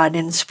God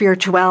and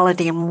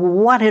spirituality and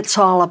what it's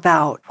all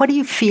about? What do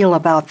you feel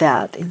about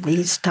that in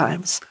these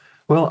times?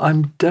 Well,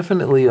 I'm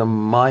definitely a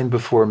mind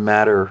before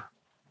matter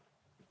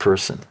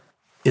person.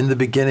 In the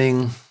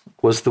beginning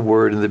was the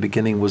Word, in the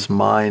beginning was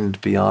mind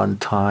beyond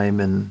time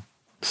and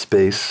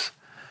space,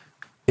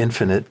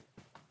 infinite,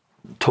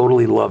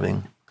 totally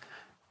loving,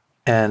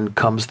 and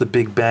comes the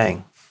Big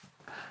Bang.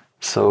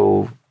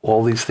 So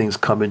all these things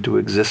come into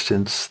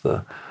existence.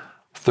 The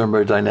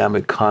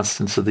thermodynamic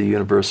constants of the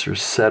universe are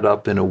set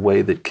up in a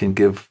way that can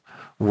give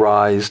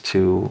rise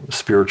to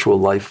spiritual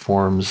life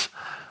forms.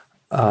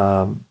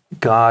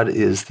 God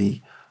is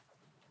the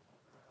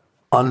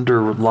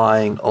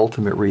underlying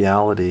ultimate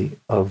reality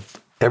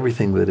of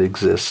everything that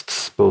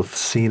exists, both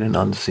seen and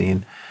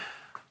unseen.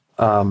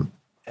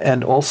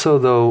 And also,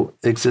 though,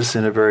 exists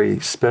in a very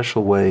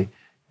special way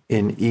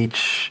in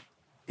each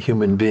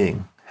human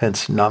being.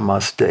 Hence,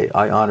 namaste.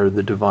 I honor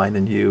the divine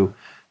in you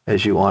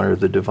as you honor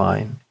the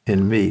divine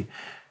in me.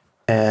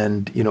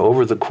 And,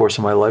 over the course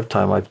of my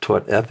lifetime, I've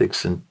taught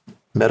ethics in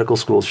medical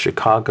schools,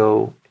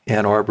 Chicago,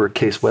 Ann Arbor,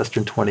 Case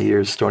Western, 20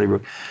 years, Stony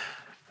Brook.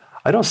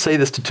 I don't say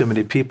this to too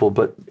many people,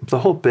 but the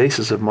whole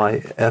basis of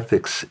my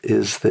ethics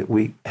is that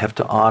we have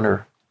to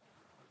honor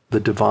the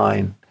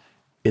divine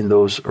in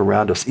those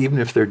around us, even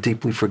if they're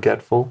deeply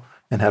forgetful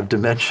and have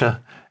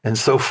dementia and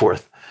so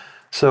forth.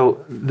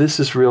 So this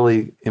is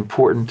really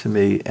important to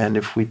me. And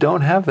if we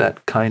don't have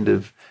that kind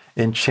of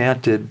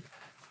enchanted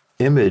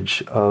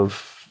image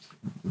of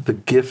the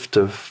gift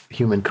of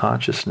human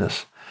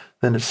consciousness,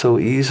 then it's so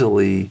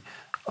easily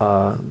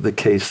the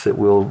case that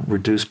we'll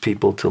reduce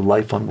people to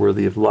life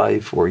unworthy of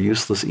life or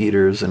useless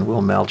eaters, and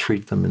we'll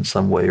maltreat them in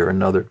some way or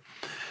another.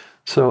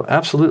 So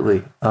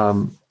absolutely,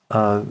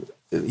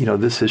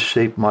 this has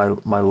shaped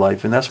my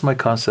life, and that's my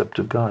concept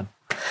of God.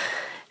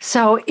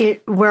 So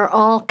we're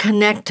all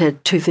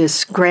connected to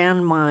this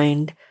grand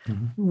mind.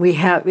 Mm-hmm. We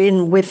have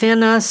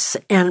within us,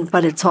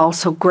 but it's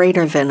also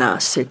greater than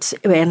us.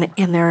 And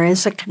there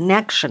is a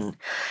connection,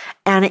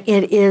 and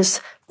it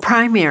is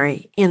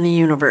primary in the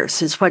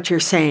universe, is what you're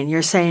saying.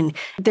 You're saying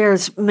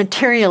there's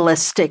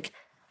materialistic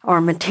or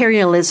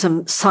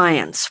materialism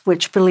science,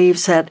 which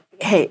believes that,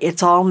 hey,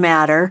 it's all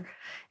matter,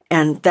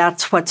 and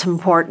that's what's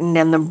important,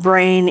 and the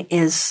brain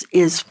is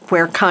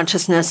where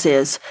consciousness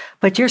is.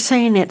 But you're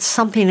saying it's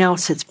something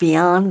else. It's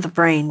beyond the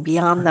brain,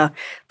 beyond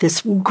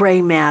this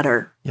gray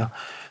matter. Yeah.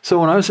 So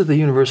when I was at the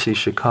University of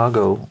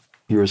Chicago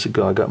years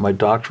ago, I got my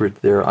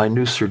doctorate there. I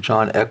knew Sir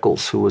John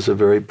Eccles, who was a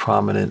very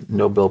prominent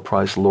Nobel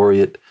Prize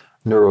laureate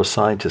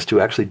neuroscientist who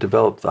actually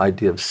developed the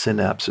idea of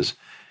synapses.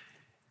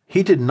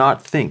 He did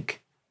not think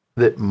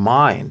that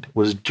mind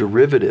was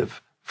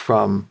derivative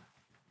from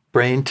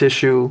brain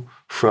tissue,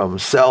 from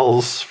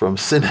cells, from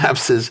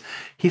synapses.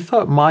 He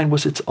thought mind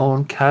was its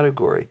own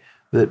category,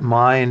 that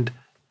mind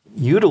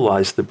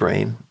utilized the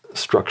brain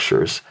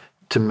structures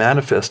to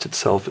manifest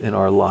itself in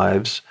our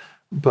lives,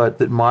 but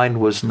that mind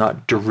was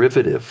not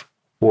derivative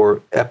or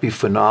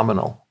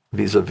epiphenomenal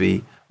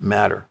vis-a-vis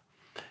matter.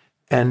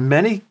 And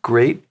many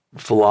great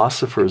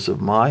philosophers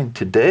of mind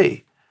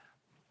today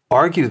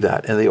argue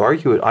that, and they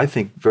argue it, I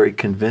think, very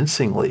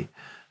convincingly.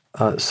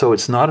 So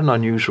it's not an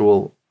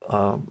unusual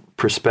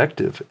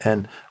perspective.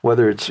 And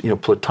whether it's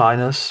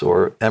Plotinus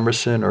or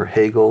Emerson or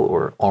Hegel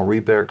or Henri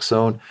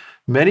Bergson,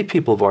 many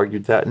people have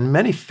argued that, and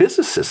many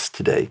physicists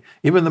today,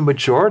 even the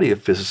majority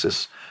of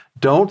physicists,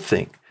 don't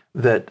think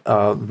that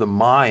the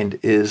mind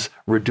is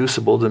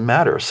reducible to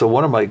matter. So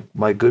one of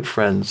my good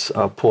friends,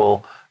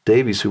 Paul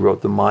Davies, who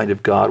wrote The Mind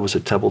of God, was a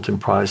Templeton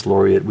Prize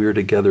laureate. We were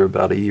together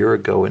about a year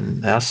ago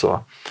in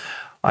Nassau.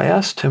 I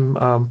asked him,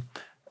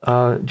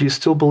 do you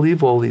still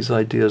believe all these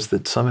ideas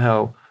that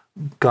somehow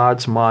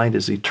God's mind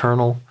is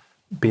eternal,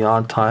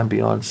 beyond time,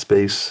 beyond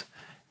space?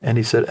 And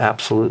he said,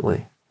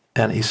 absolutely.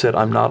 And he said,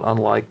 I'm not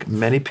unlike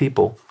many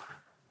people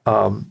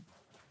who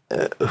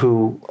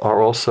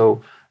are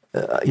also,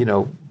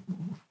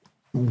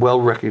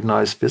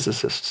 well-recognized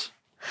physicists.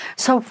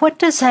 So what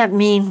does that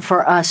mean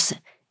for us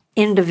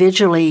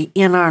individually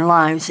in our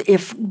lives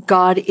if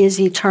God is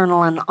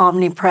eternal and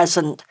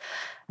omnipresent?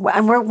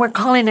 And we're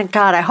calling it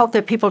God. I hope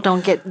that people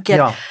don't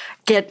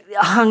get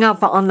hung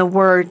up on the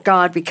word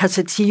God because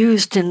it's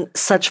used in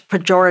such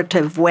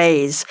pejorative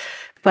ways.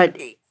 But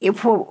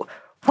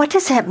what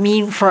does that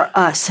mean for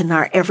us in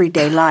our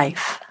everyday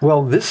life?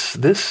 Well,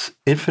 this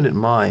infinite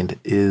mind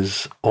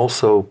is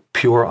also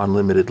pure,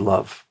 unlimited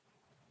love.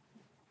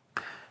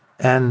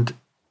 And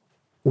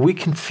we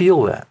can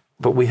feel that,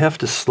 but we have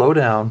to slow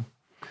down.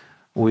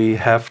 We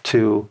have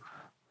to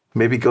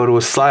maybe go to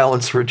a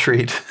silence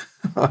retreat.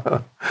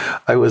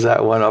 I was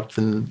at one up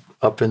in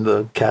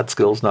the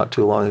Catskills not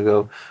too long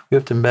ago. We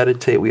have to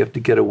meditate. We have to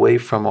get away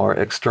from our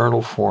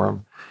external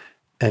form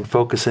and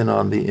focus in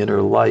on the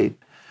inner light.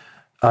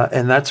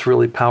 And that's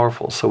really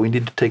powerful. So we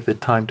need to take the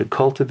time to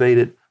cultivate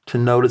it, to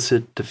notice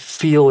it, to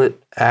feel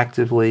it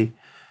actively.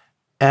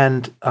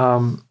 And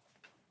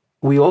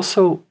we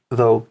also,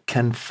 though,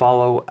 can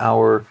follow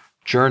our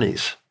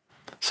journeys.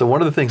 So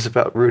one of the things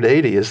about Route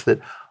 80 is that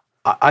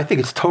I think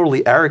it's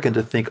totally arrogant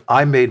to think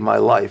I made my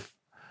life.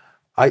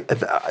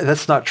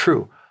 That's not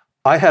true.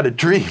 I had a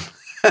dream,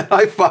 and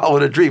I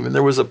followed a dream, and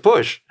there was a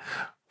push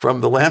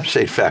from the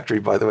lampshade factory,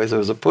 by the way. So there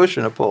was a push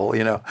and a pull,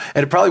 and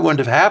it probably wouldn't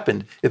have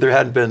happened if there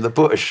hadn't been the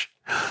push.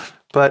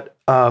 But,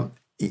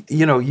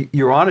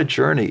 you're on a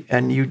journey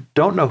and you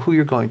don't know who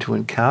you're going to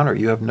encounter.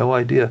 You have no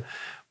idea.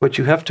 But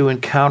you have to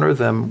encounter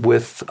them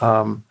with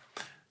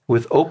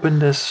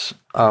openness,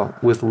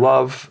 with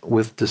love,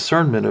 with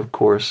discernment, of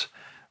course.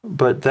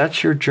 But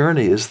that's your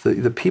journey, is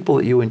the people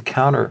that you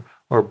encounter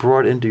are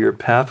brought into your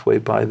pathway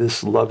by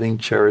this loving,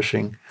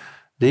 cherishing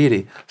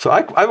deity. So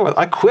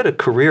I quit a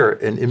career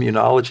in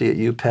immunology at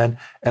UPenn,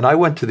 and I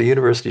went to the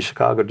University of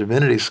Chicago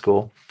Divinity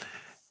School.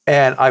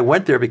 And I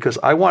went there because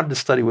I wanted to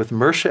study with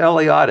Mircea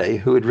Eliade,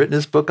 who had written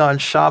his book on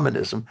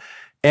shamanism,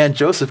 and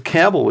Joseph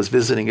Campbell was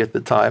visiting at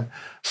the time.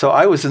 So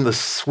I was in the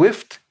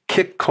Swift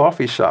Kick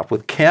coffee shop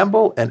with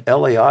Campbell and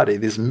Eliade,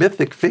 these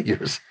mythic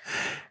figures.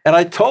 And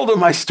I told him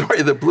my story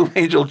of the Blue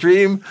Angel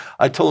dream.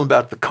 I told him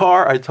about the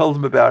car. I told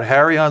him about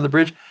Harry on the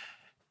bridge.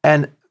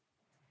 And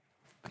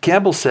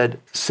Campbell said,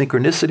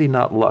 synchronicity,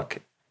 not luck.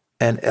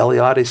 And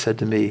Eliade said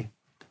to me,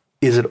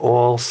 is it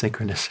all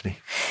synchronicity?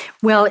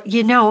 Well,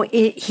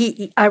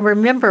 I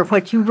remember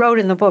what you wrote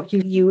in the book.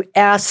 You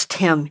asked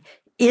him,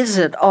 is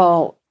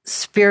all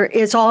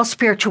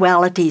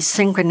spirituality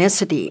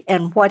synchronicity?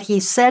 And what he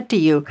said to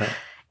you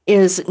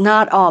is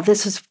not all.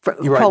 This is a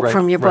quote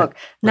from your book.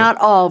 Not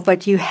all,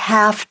 but you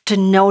have to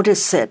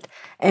notice it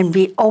and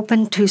be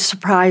open to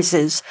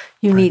surprises.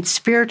 You need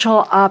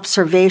spiritual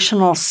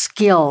observational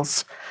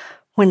skills.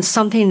 When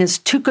something is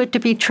too good to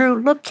be true,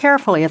 look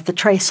carefully at the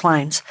trace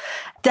lines.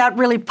 That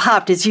really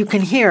popped, as you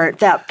can hear,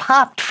 that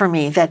popped for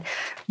me, that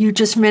you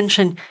just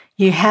mentioned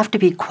you have to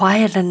be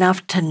quiet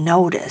enough to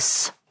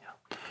notice.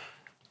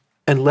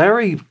 And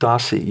Larry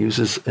Dossey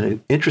uses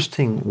an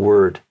interesting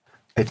word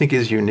I think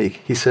is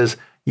unique. He says,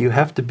 you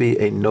have to be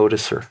a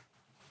noticer.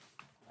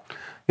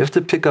 You have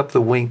to pick up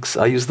the winks.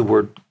 I use the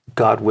word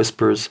God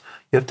whispers.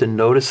 You have to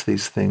notice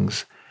these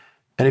things.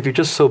 And if you're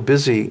just so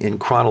busy in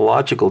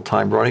chronological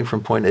time, running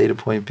from point A to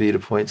point B to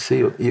point C,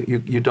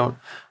 you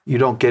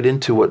don't get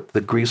into what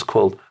the Greeks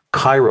called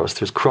kairos.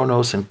 There's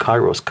chronos and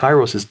kairos.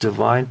 Kairos is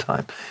divine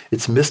time.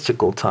 It's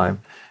mystical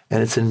time.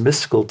 And it's in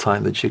mystical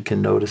time that you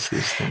can notice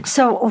these things.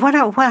 So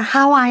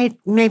how I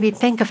maybe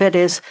think of it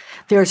is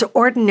there's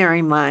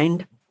ordinary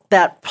mind,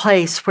 that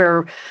place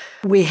where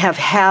we have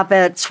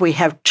habits, we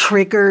have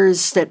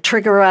triggers that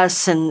trigger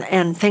us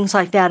and things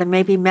like that. And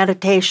maybe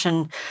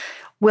meditation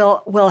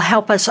will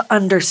help us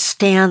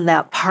understand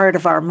that part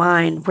of our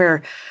mind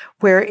where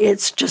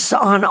it's just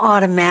on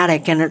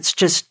automatic and it's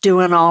just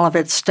doing all of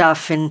its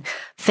stuff and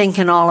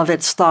thinking all of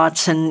its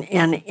thoughts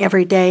and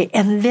every day.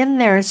 And then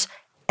there's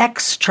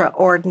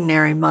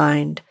extraordinary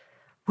mind,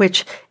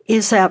 which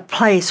is that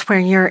place where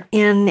you're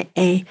in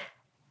a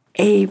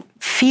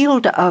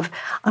field of,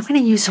 I'm going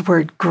to use the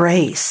word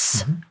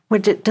grace.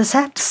 Mm-hmm. Does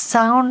that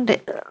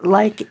sound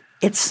like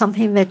it's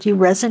something that you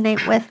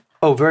resonate with?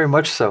 Oh, very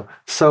much so.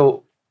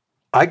 So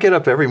I get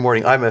up every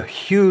morning. I'm a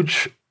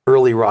huge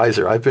early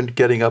riser. I've been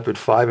getting up at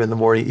 5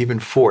 a.m, even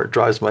 4. It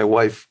drives my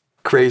wife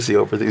crazy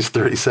over these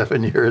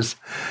 37 years.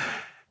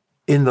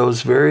 In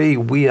those very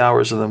wee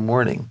hours of the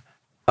morning,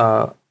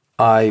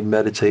 I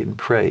meditate and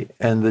pray.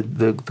 And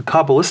the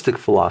Kabbalistic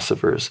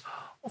philosophers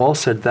all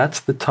said that's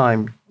the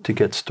time to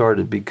get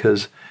started,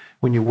 because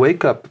when you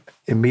wake up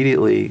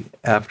immediately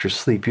after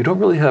sleep, you don't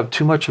really have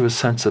too much of a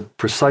sense of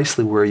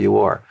precisely where you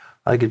are.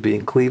 I could be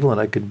in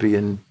Cleveland, I could be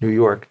in New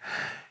York.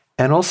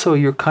 And also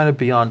you're kind of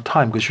beyond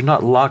time because you're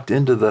not locked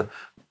into the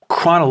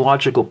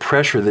chronological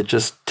pressure that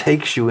just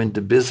takes you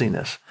into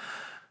busyness.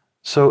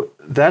 So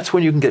that's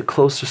when you can get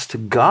closest to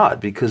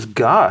God, because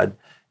God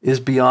is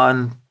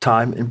beyond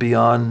time and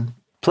beyond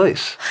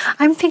place.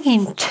 I'm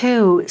thinking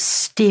too,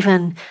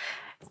 Stephen,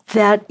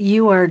 that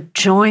you are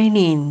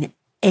joining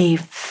a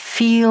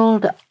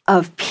field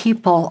of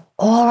people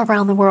all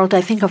around the world. I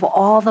think of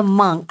all the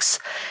monks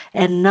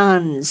and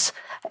nuns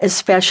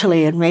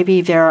especially, and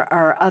maybe there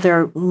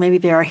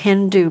are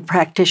Hindu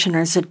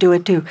practitioners that do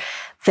it too,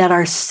 that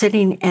are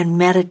sitting and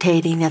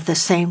meditating at the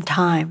same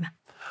time.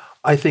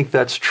 I think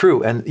that's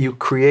true. And you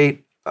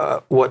create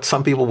what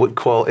some people would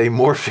call a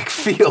morphic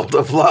field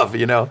of love,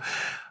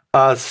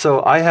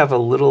 So I have a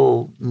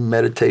little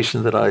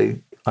meditation that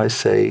I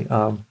say,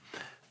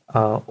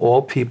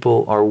 all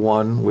people are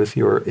one with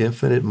your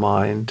infinite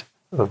mind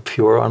of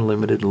pure,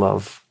 unlimited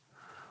love,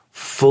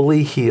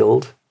 fully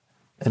healed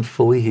and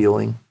fully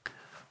healing,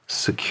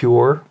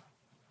 secure,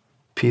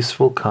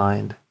 peaceful,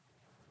 kind,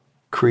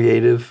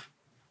 creative,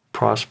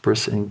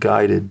 prosperous, and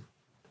guided.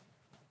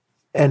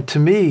 And to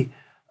me,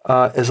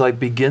 as I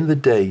begin the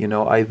day,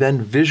 I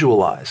then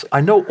visualize.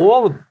 I know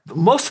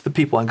most of the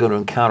people I'm going to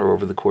encounter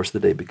over the course of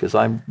the day because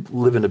I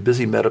live in a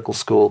busy medical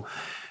school.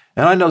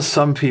 And I know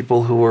some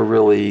people who are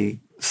really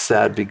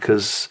sad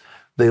because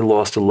they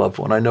lost a loved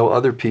one. I know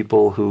other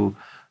people who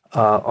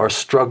are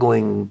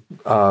struggling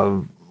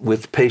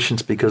with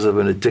patience because of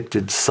an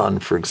addicted son,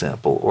 for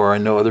example. Or I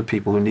know other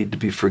people who need to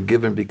be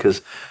forgiven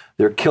because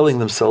they're killing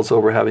themselves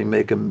over having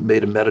made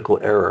a medical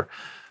error.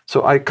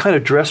 So I kind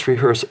of dress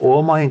rehearse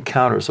all my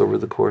encounters over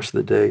the course of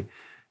the day,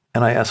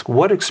 and I ask,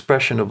 what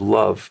expression of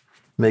love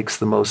makes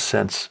the most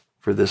sense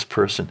for this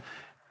person?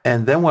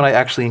 And then when I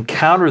actually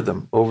encounter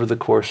them over the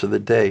course of the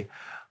day,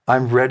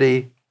 I'm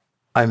ready,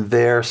 I'm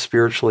there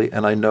spiritually,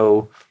 and I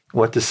know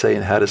what to say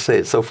and how to say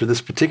it. So for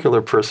this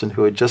particular person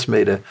who had just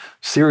made a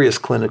serious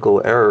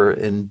clinical error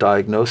in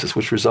diagnosis,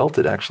 which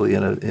resulted actually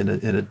in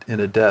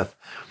a death,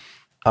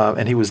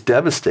 and he was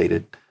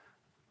devastated,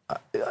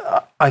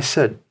 I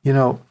said,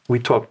 we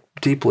talked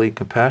deeply,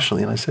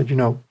 compassionately, and I said,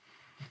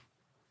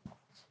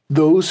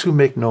 those who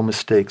make no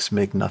mistakes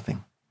make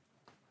nothing.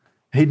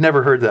 He'd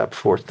never heard that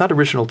before. It's not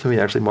original to me,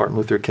 actually. Martin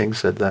Luther King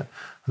said that.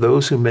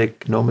 Those who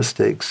make no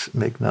mistakes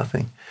make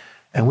nothing.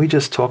 And we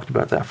just talked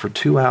about that for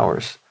 2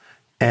 hours,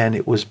 and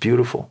it was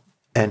beautiful.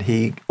 And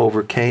he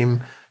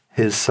overcame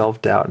his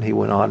self-doubt, and he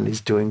went on, and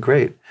he's doing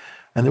great.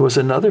 And there was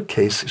another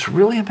case, it's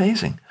really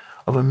amazing,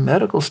 of a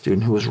medical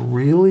student who was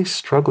really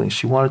struggling.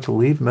 She wanted to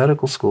leave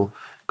medical school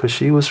because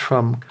she was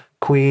from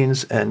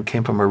Queens and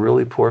came from a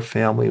really poor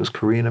family. It was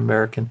Korean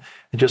American,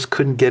 and just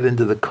couldn't get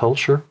into the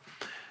culture.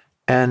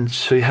 And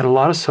so she had a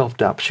lot of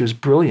self-doubt. She was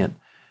brilliant.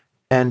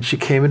 And she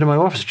came into my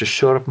office, just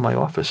showed up in my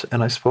office,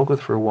 and I spoke with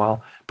her for a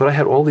while. But I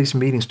had all these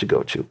meetings to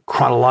go to,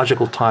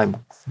 chronological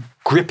time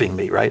gripping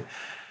me, right?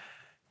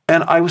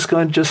 And I was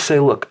going to just say,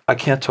 look, I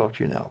can't talk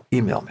to you now.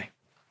 Email me.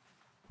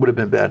 Would have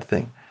been a bad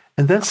thing.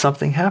 And then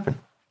something happened.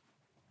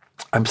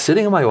 I'm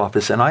sitting in my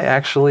office, and I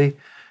actually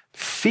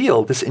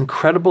feel this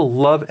incredible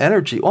love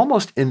energy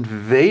almost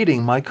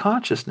invading my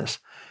consciousness.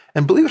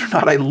 And believe it or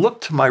not, I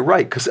looked to my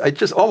right because I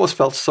just almost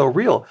felt so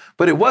real.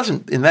 But it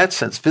wasn't, in that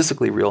sense,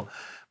 physically real.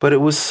 But it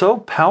was so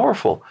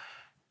powerful.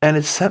 And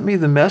it sent me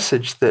the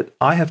message that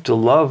I have to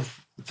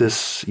love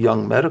this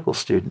young medical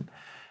student.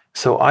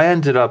 So I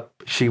ended up,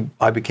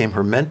 I became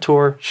her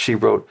mentor. She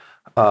wrote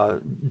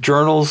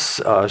journals.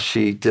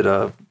 She did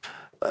a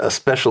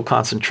special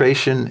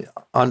concentration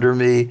under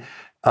me.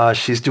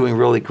 She's doing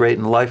really great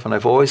in life. And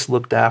I've always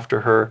looked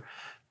after her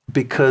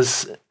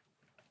because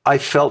I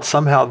felt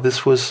somehow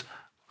this was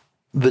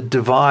the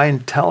divine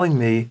telling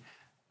me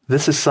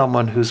this is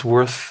someone who's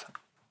worth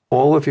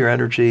all of your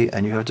energy,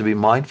 and you have to be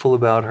mindful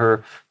about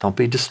her. Don't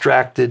be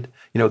distracted.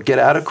 Get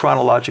out of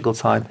chronological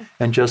time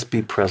and just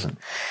be present.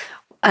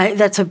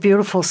 That's a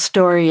beautiful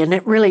story, and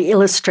it really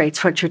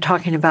illustrates what you're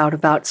talking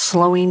about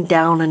slowing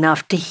down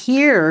enough to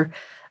hear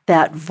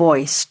that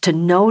voice, to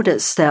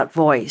notice that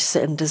voice,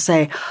 and to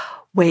say,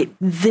 wait,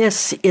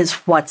 this is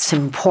what's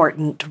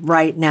important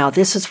right now.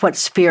 This is what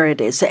Spirit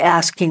is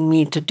asking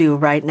me to do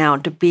right now,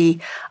 to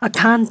be a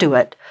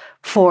conduit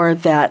for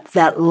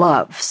that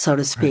love, so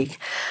to speak.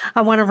 Right.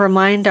 I want to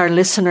remind our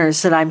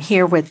listeners that I'm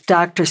here with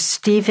Dr.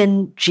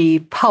 Stephen G.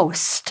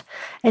 Post,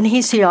 and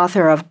he's the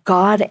author of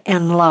God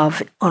and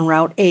Love on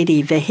Route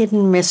 80, The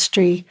Hidden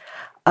Mystery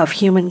of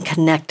Human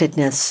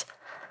Connectedness.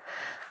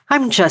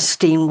 I'm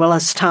Justine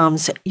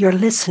Willis-Toms. You're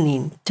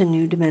listening to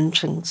New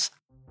Dimensions.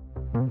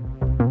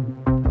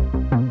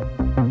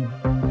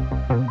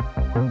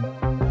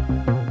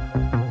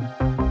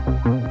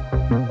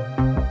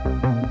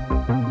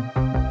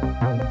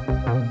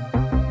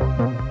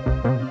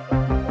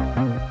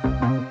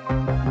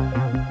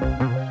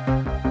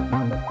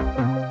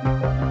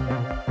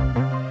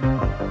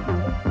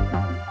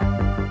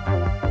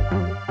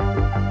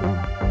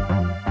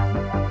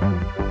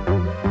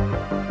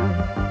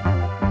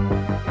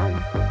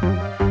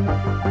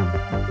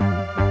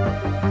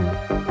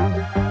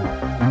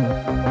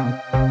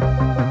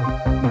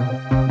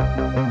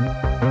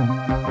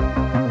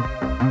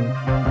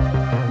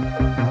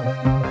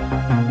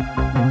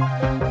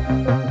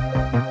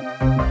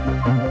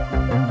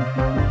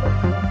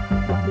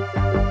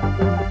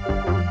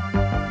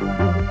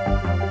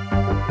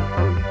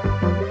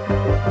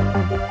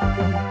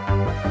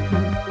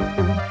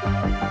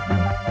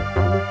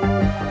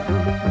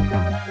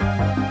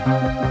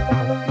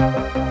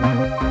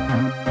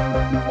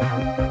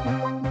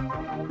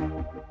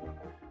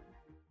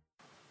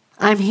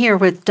 I'm here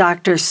with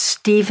Dr.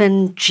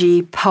 Stephen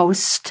G.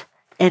 Post,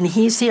 and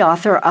he's the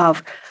author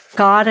of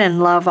God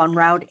and Love on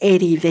Route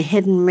 80, The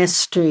Hidden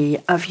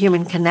Mystery of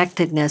Human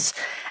Connectedness.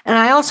 And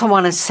I also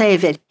want to say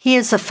that he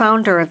is the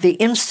founder of the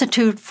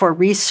Institute for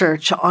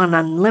Research on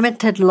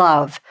Unlimited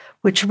Love,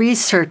 which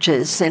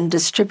researches and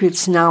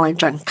distributes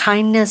knowledge on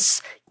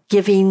kindness,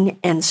 giving,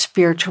 and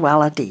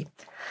spirituality.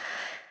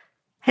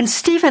 And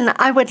Stephen,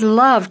 I would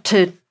love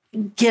to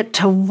get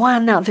to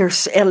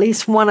at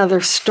least one other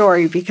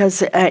story,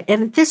 because,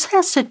 and this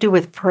has to do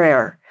with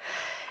prayer.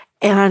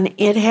 And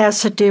it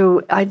has to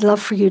do, I'd love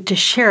for you to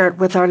share it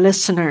with our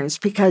listeners,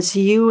 because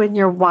you and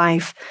your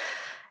wife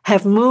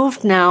have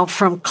moved now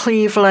from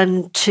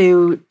Cleveland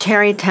to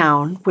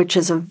Tarrytown, which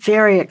is a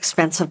very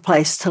expensive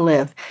place to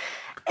live.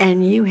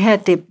 And you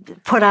had to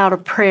put out a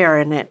prayer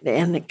in it,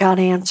 and it got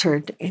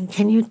answered. And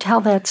can you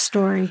tell that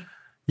story?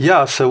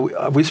 Yeah,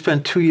 so we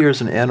spent 2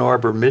 years in Ann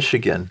Arbor,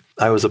 Michigan.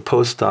 I was a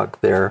postdoc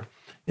there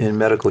in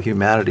medical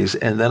humanities,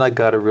 and then I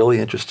got a really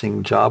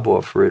interesting job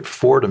offer at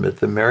Fordham at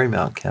the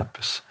Marymount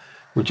campus,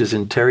 which is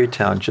in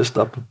Tarrytown, just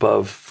up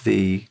above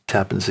the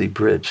Tappan Zee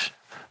Bridge,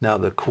 now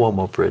the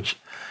Cuomo Bridge.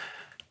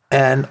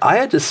 And I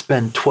had to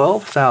spend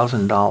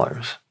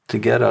 $12,000 to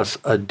get us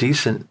a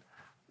decent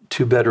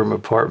 2-bedroom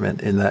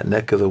apartment in that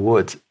neck of the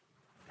woods.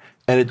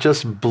 And it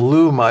just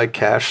blew my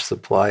cash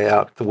supply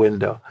out the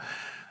window.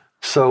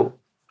 So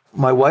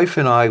my wife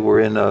and I were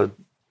in a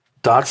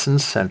Datsun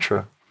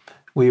Sentra.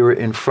 We were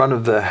in front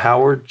of the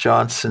Howard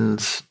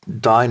Johnson's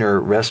Diner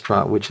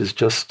restaurant, which is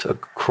just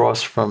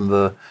across from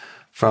the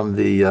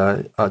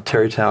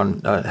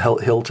Tarrytown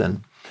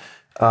Hilton.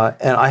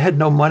 And I had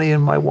no money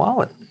in my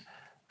wallet.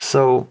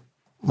 So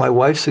my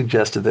wife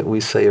suggested that we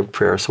say a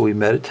prayer. So we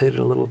meditated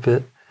a little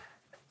bit,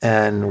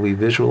 and we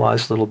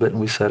visualized a little bit,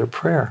 and we said a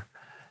prayer.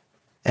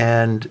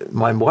 And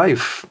my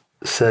wife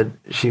said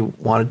she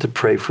wanted to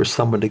pray for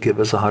someone to give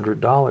us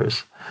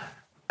 $100.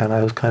 And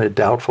I was kind of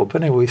doubtful.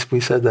 But anyway, we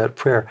said that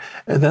prayer.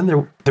 And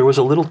then there was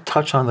a little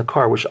touch on the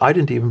car, which I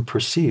didn't even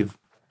perceive.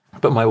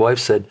 But my wife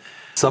said,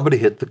 somebody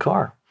hit the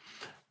car.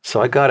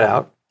 So I got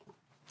out.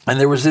 And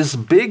there was this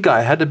big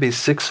guy, had to be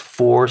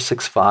 6'4",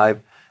 6'5",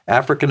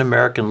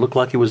 African-American, looked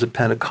like he was a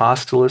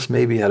Pentecostalist,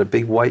 maybe had a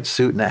big white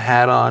suit and a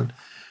hat on.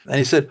 And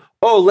he said,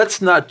 oh,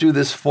 let's not do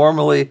this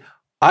formally.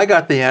 I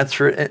got the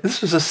answer. And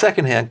this was a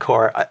secondhand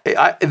car.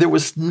 There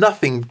was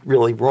nothing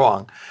really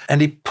wrong. And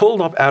he pulled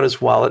out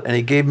his wallet and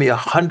he gave me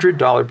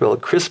 $100 bill, a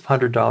crisp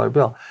 $100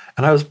 bill.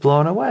 And I was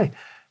blown away.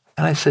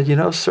 And I said,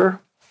 sir,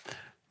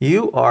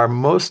 you are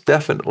most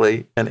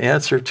definitely an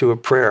answer to a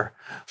prayer.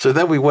 So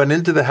then we went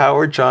into the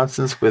Howard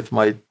Johnsons with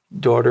my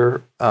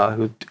daughter,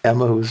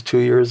 Emma, who was 2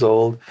 years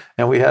old,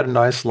 and we had a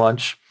nice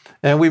lunch.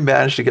 And we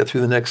managed to get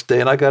through the next day.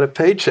 And I got a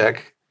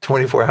paycheck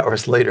 24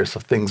 hours later, so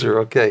things are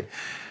okay.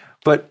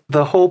 But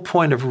the whole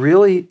point of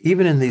really,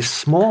 even in these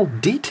small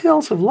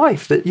details of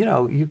life that,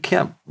 you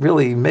can't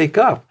really make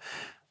up,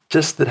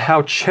 just that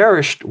how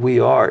cherished we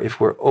are if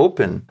we're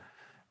open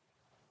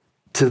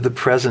to the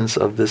presence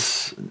of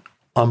this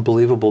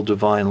unbelievable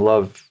divine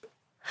love.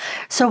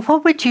 So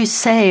what would you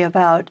say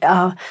about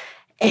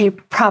a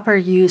proper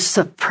use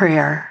of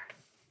prayer?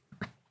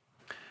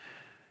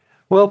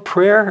 Well,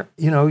 prayer,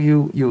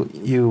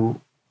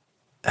 you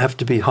have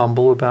to be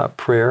humble about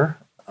prayer.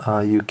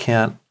 You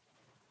can't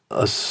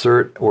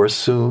assert or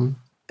assume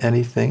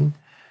anything.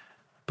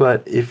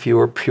 But if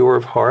you're pure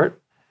of heart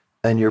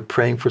and you're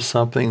praying for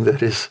something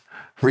that is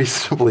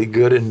reasonably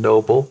good and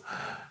noble,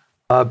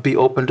 be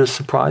open to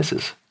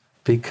surprises,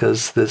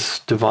 because this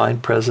divine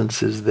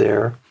presence is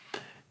there,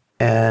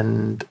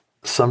 and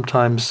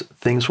sometimes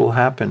things will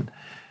happen.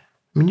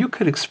 I mean, you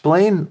could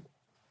explain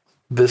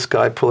this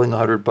guy pulling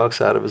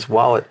 $100 out of his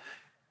wallet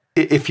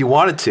if you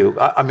wanted to.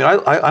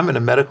 I'm in a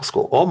medical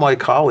school. All my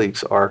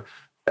colleagues are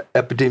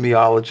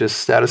epidemiologists,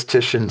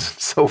 statisticians,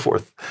 so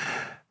forth,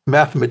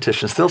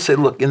 mathematicians. They'll say,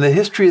 look, in the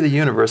history of the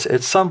universe,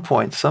 at some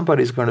point,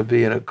 somebody's going to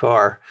be in a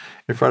car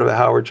in front of a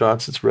Howard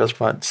Johnson's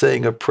restaurant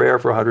saying a prayer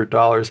for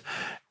 $100,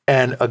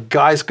 and a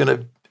guy's going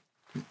to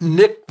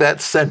nick that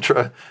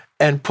Sentra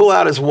and pull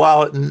out his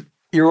wallet, and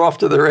you're off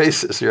to the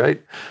races,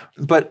 right?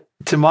 But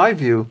to my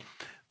view,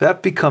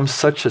 that becomes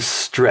such a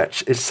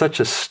stretch. It's such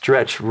a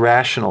stretch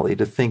rationally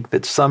to think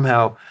that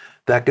somehow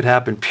that could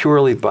happen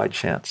purely by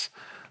chance.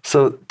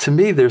 So to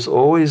me, there's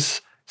always,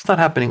 it's not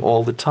happening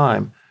all the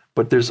time,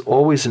 but there's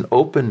always an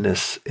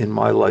openness in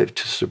my life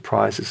to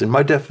surprises. And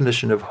my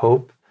definition of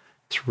hope,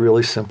 it's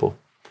really simple.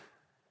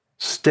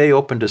 Stay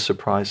open to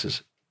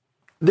surprises.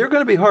 There are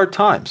going to be hard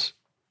times,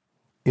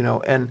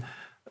 and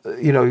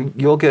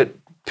you'll get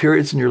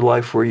periods in your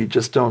life where you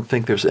just don't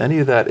think there's any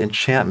of that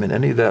enchantment,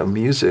 any of that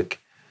music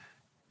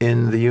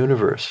in the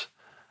universe.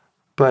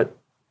 But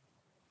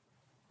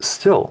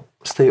still,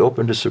 stay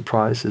open to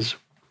surprises.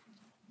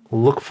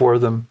 Look for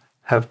them,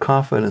 have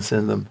confidence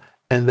in them,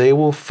 and they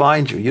will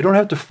find you. You don't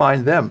have to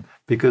find them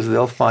because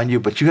they'll find you,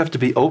 but you have to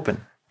be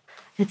open.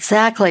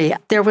 Exactly.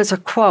 There was a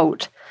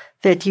quote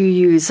that you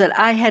use that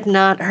I had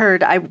not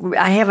heard. I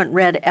haven't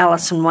read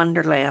Alice in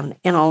Wonderland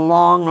in a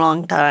long,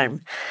 long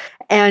time.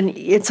 And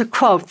it's a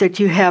quote that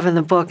you have in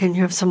the book, and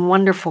you have some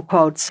wonderful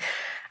quotes.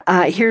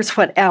 Here's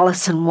what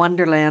Alice in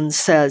Wonderland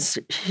says.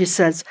 She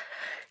says,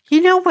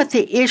 you know what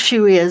the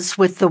issue is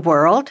with the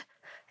world?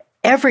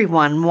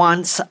 Everyone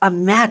wants a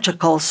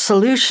magical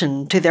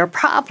solution to their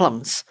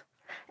problems,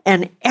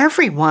 and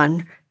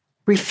everyone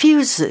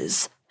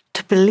refuses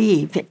to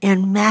believe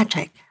in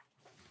magic.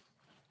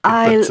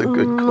 That's a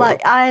good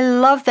quote. I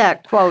love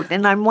that quote,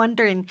 and I'm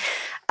wondering,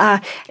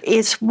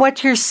 is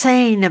what you're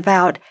saying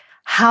about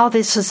how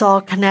this is all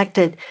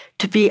connected,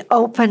 to be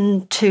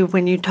open to,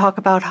 when you talk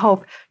about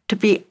hope, to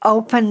be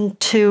open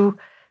to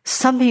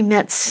something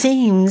that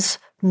seems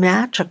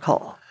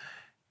magical.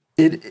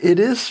 It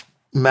is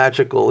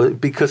magical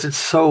because it's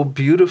so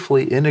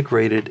beautifully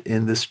integrated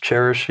in this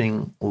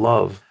cherishing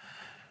love.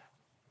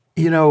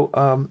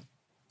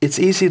 It's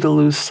easy to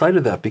lose sight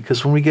of that,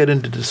 because when we get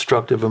into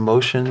destructive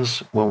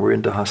emotions, when we're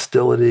into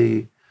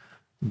hostility,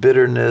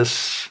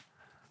 bitterness,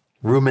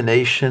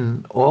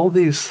 rumination, all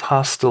these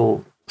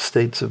hostile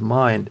states of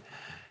mind,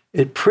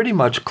 it pretty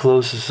much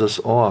closes us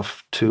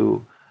off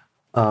to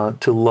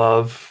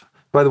love.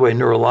 By the way,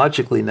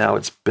 neurologically now,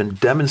 it's been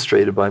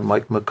demonstrated by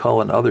Mike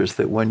McCullough and others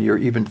that when you're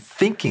even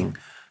thinking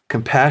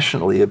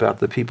compassionately about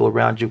the people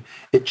around you,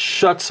 it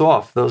shuts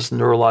off those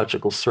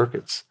neurological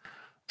circuits.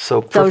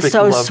 So perfect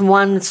those love.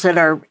 ones that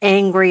are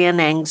angry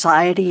and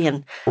anxiety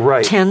and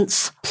Right.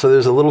 tense. So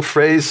there's a little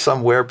phrase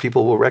somewhere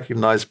people will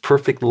recognize: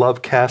 perfect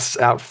love casts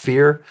out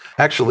fear.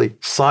 Actually,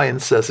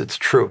 science says it's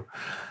true.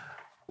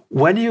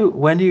 When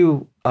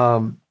you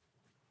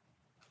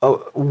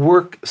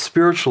work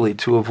spiritually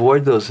to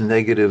avoid those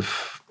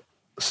negative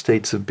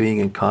states of being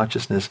and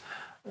consciousness,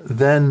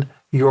 then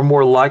you're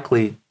more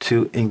likely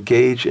to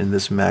engage in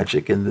this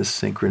magic, in this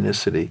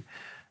synchronicity.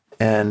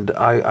 And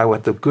I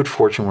had the good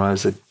fortune when I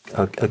was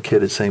a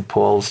kid at St.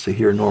 Paul's to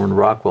hear Norman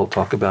Rockwell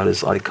talk about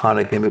his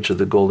iconic image of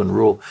the Golden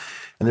Rule.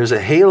 And there's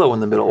a halo in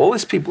the middle. All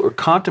these people are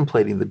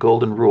contemplating the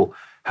Golden Rule.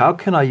 How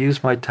can I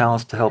use my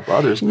talents to help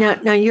others?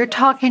 Now you're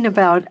talking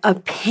about a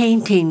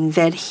painting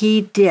that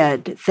he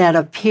did that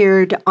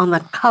appeared on the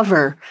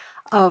cover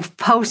of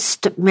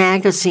Post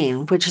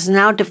magazine, which is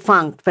now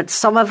defunct, but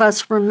some of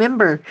us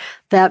remember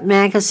that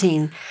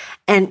magazine.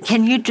 And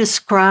can you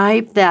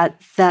describe that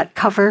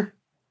cover?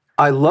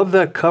 I love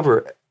that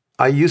cover.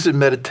 I use it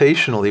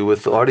meditationally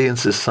with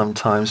audiences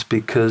sometimes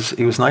because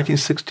it was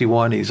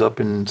 1961. He's up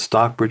in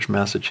Stockbridge,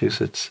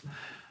 Massachusetts.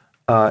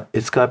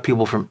 It's got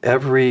people from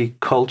every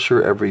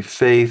culture, every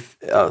faith,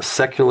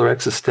 secular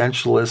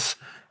existentialists,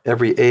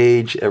 every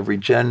age, every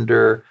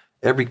gender,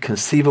 every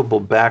conceivable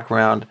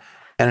background.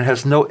 And it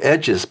has no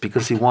edges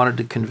because he wanted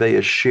to convey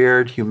a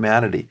shared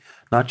humanity,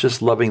 not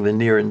just loving the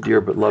near and dear,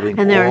 but loving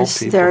all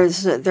people.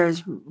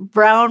 There's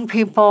brown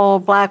people,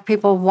 black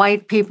people,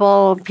 white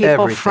people,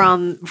 people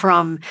Everything.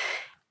 from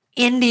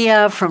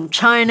India, from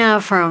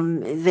China,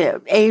 from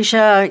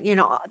Asia,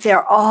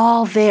 they're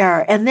all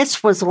there. And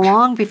this was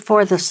long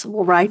before the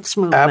civil rights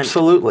movement.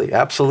 Absolutely.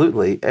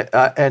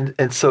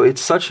 And so it's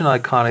such an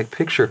iconic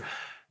picture.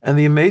 And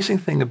the amazing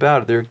thing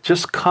about it, they're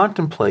just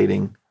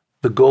contemplating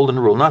the Golden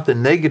Rule, not the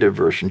negative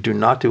version, do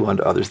not do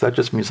unto others. That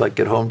just means I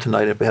get home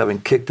tonight, if I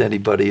haven't kicked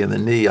anybody in the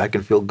knee, I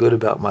can feel good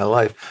about my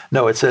life.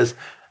 No, it says,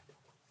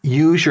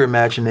 use your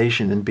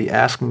imagination and be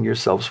asking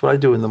yourselves, what I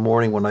do in the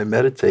morning when I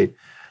meditate,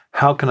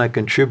 how can I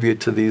contribute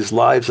to these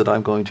lives that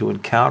I'm going to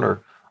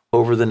encounter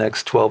over the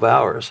next 12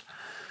 hours?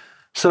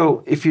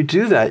 So if you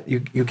do that, you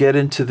get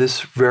into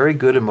this very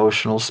good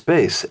emotional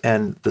space.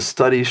 And the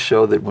studies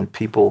show that when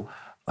people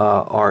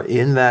are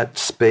in that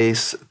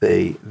space,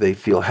 they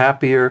feel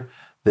happier,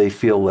 they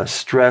feel less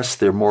stressed,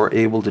 they're more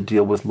able to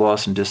deal with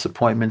loss and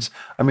disappointments.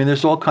 I mean,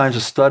 there's all kinds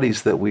of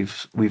studies that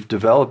we've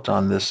developed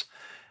on this.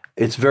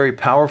 It's very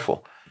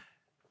powerful.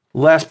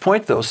 Last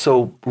point, though.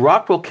 So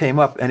Rockwell came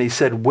up and he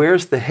said,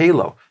 where's the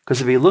halo? Because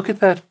if you look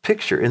at that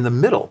picture in the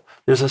middle,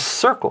 there's a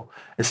circle.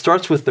 It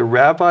starts with the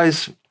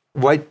rabbi's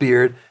white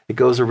beard. It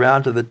goes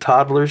around to the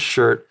toddler's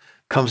shirt,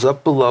 comes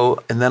up below,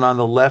 and then on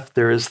the left,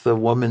 there is the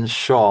woman's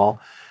shawl,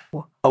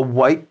 a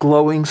white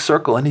glowing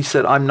circle. And he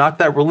said, I'm not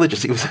that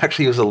religious.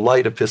 He was a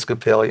light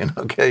Episcopalian,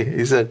 okay?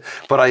 He said,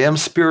 but I am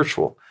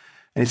spiritual.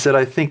 And he said,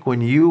 I think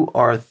when you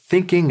are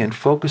thinking and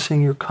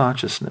focusing your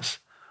consciousness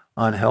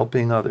on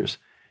helping others,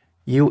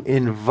 you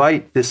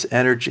invite this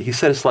energy. He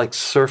said it's like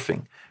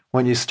surfing.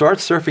 When you start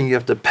surfing, you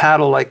have to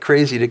paddle like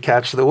crazy to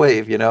catch the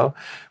wave,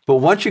 But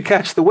once you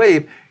catch the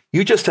wave,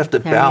 you just have to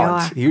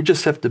balance. You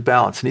just have to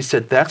balance. And he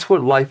said that's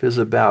what life is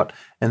about.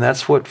 And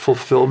that's what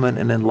fulfillment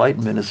and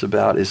enlightenment is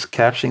about, is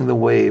catching the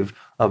wave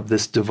of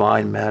this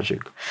divine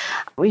magic.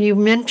 Well, you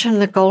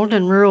mentioned the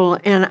Golden Rule,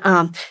 and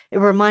it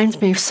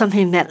reminds me of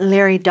something that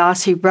Larry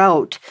Dossey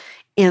wrote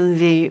in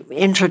the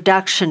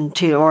introduction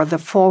to, or the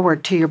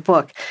foreword to your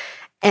book.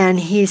 And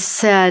he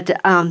said,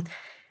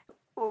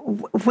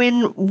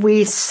 when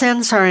we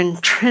sense our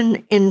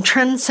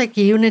intrinsic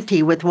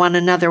unity with one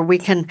another, we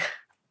can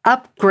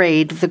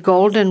upgrade the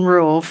Golden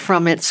Rule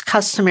from its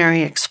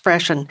customary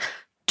expression,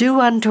 do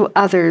unto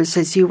others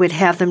as you would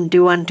have them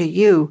do unto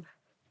you,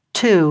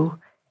 to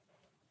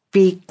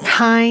be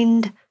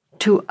kind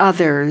to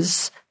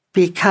others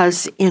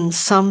because in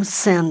some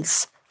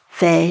sense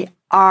they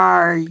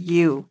are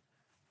you.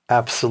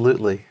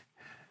 Absolutely.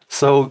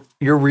 So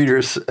your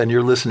readers and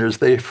your listeners,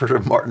 they've heard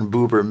of Martin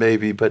Buber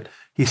maybe, but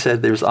he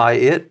said there's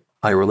it.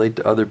 I relate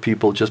to other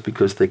people just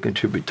because they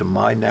contribute to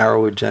my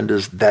narrow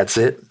agendas. That's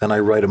it. Then I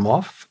write them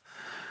off.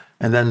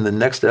 And then the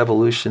next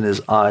evolution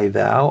is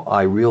thou.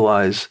 I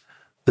realize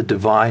the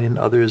divine in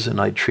others and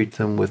I treat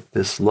them with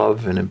this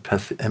love and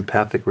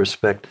empathic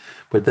respect.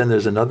 But then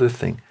there's another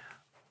thing,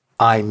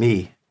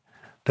 me.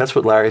 That's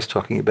what Larry's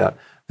talking about,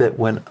 that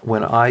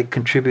when I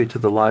contribute to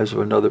the lives of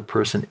another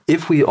person,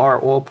 if we are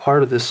all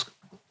part of this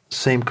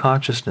same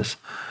consciousness,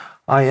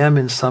 I am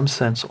in some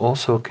sense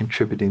also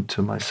contributing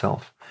to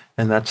myself.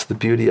 And that's the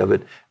beauty of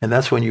it. And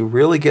that's when you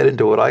really get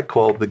into what I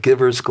call the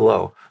giver's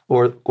glow,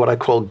 or what I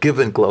call give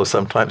and glow.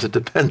 Sometimes it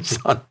depends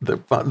on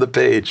the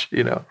page,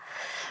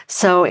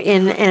 So,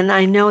 and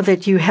I know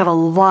that you have a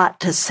lot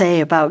to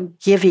say about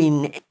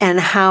giving and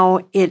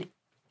how it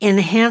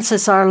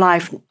enhances our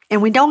life.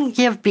 And we don't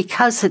give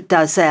because it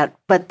does that,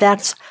 but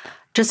that's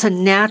just a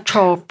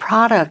natural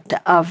product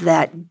of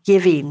that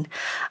giving.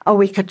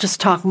 We could just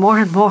talk more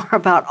and more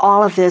about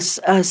all of this,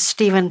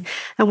 Stephen,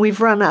 and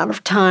we've run out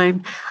of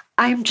time.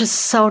 I'm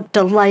just so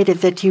delighted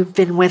that you've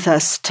been with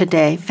us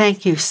today.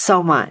 Thank you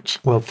so much.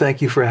 Well, thank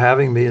you for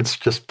having me. It's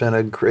just been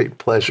a great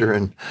pleasure,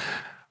 and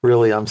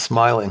really, I'm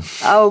smiling.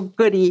 Oh,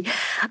 goody.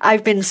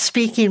 I've been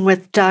speaking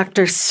with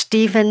Dr.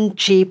 Stephen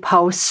G.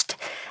 Post,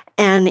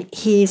 and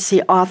he's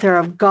the author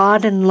of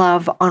God and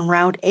Love on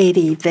Route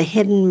 80, The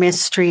Hidden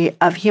Mystery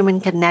of Human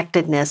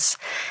Connectedness.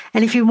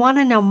 And if you want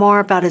to know more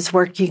about his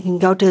work, you can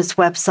go to his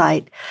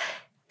website,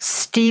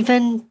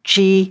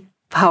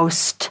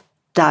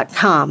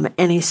 StephenGPost.com,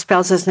 and he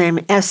spells his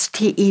name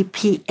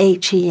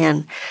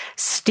Stephen,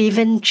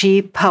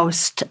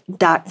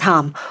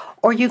 StephenGPost.com.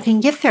 Or you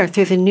can get there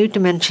through the New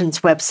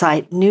Dimensions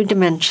website,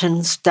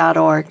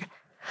 newdimensions.org.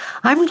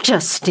 I'm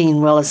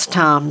Justine Willis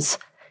Toms.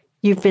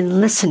 You've been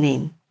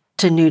listening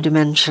to New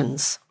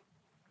Dimensions.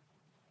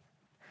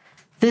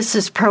 This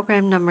is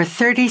program number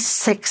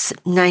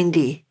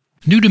 3690.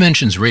 New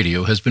Dimensions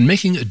Radio has been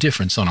making a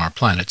difference on our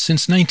planet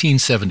since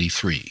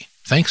 1973,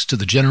 thanks to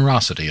the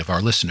generosity of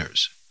our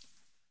listeners.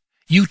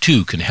 You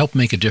too can help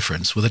make a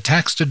difference with a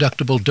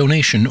tax-deductible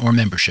donation or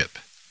membership.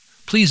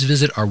 Please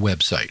visit our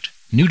website,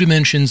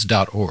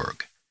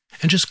 newdimensions.org,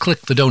 and just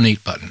click the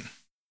donate button.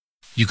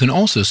 You can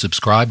also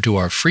subscribe to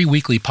our free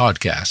weekly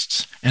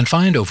podcasts and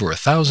find over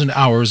 1,000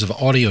 hours of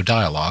audio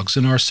dialogues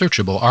in our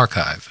searchable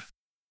archive.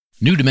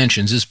 New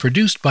Dimensions is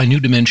produced by New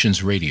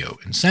Dimensions Radio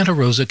in Santa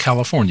Rosa,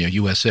 California,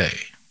 USA.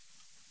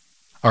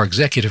 Our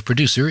executive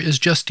producer is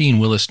Justine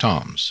Willis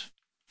Toms.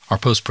 Our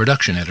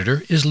post-production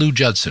editor is Lou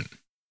Judson.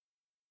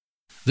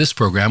 This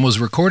program was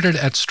recorded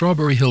at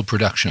Strawberry Hill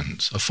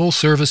Productions, a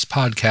full-service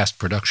podcast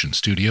production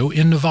studio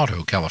in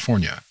Novato,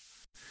 California.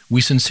 We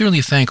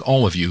sincerely thank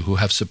all of you who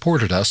have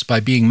supported us by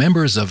being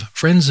members of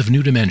Friends of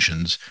New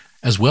Dimensions,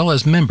 as well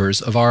as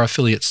members of our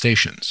affiliate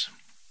stations.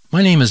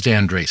 My name is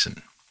Dan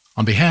Drayson.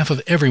 On behalf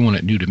of everyone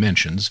at New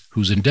Dimensions,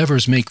 whose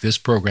endeavors make this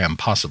program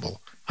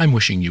possible, I'm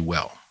wishing you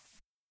well.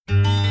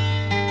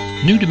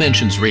 New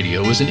Dimensions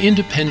Radio is an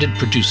independent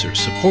producer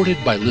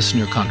supported by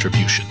listener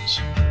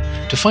contributions.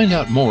 To find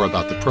out more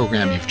about the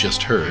program you've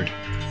just heard,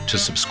 to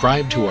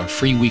subscribe to our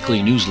free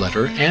weekly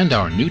newsletter and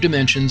our New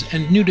Dimensions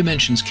and New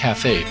Dimensions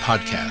Cafe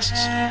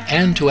podcasts,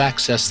 and to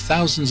access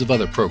thousands of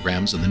other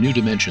programs in the New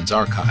Dimensions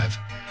archive,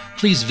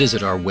 please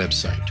visit our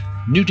website,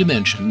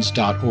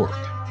 newdimensions.org.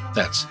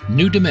 That's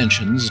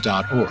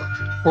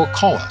newdimensions.org. Or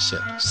call us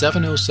at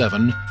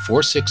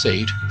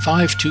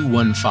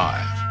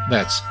 707-468-5215.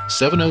 That's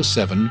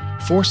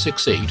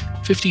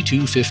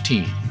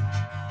 707-468-5215.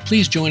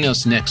 Please join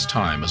us next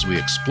time as we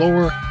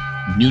explore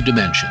New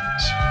Dimensions.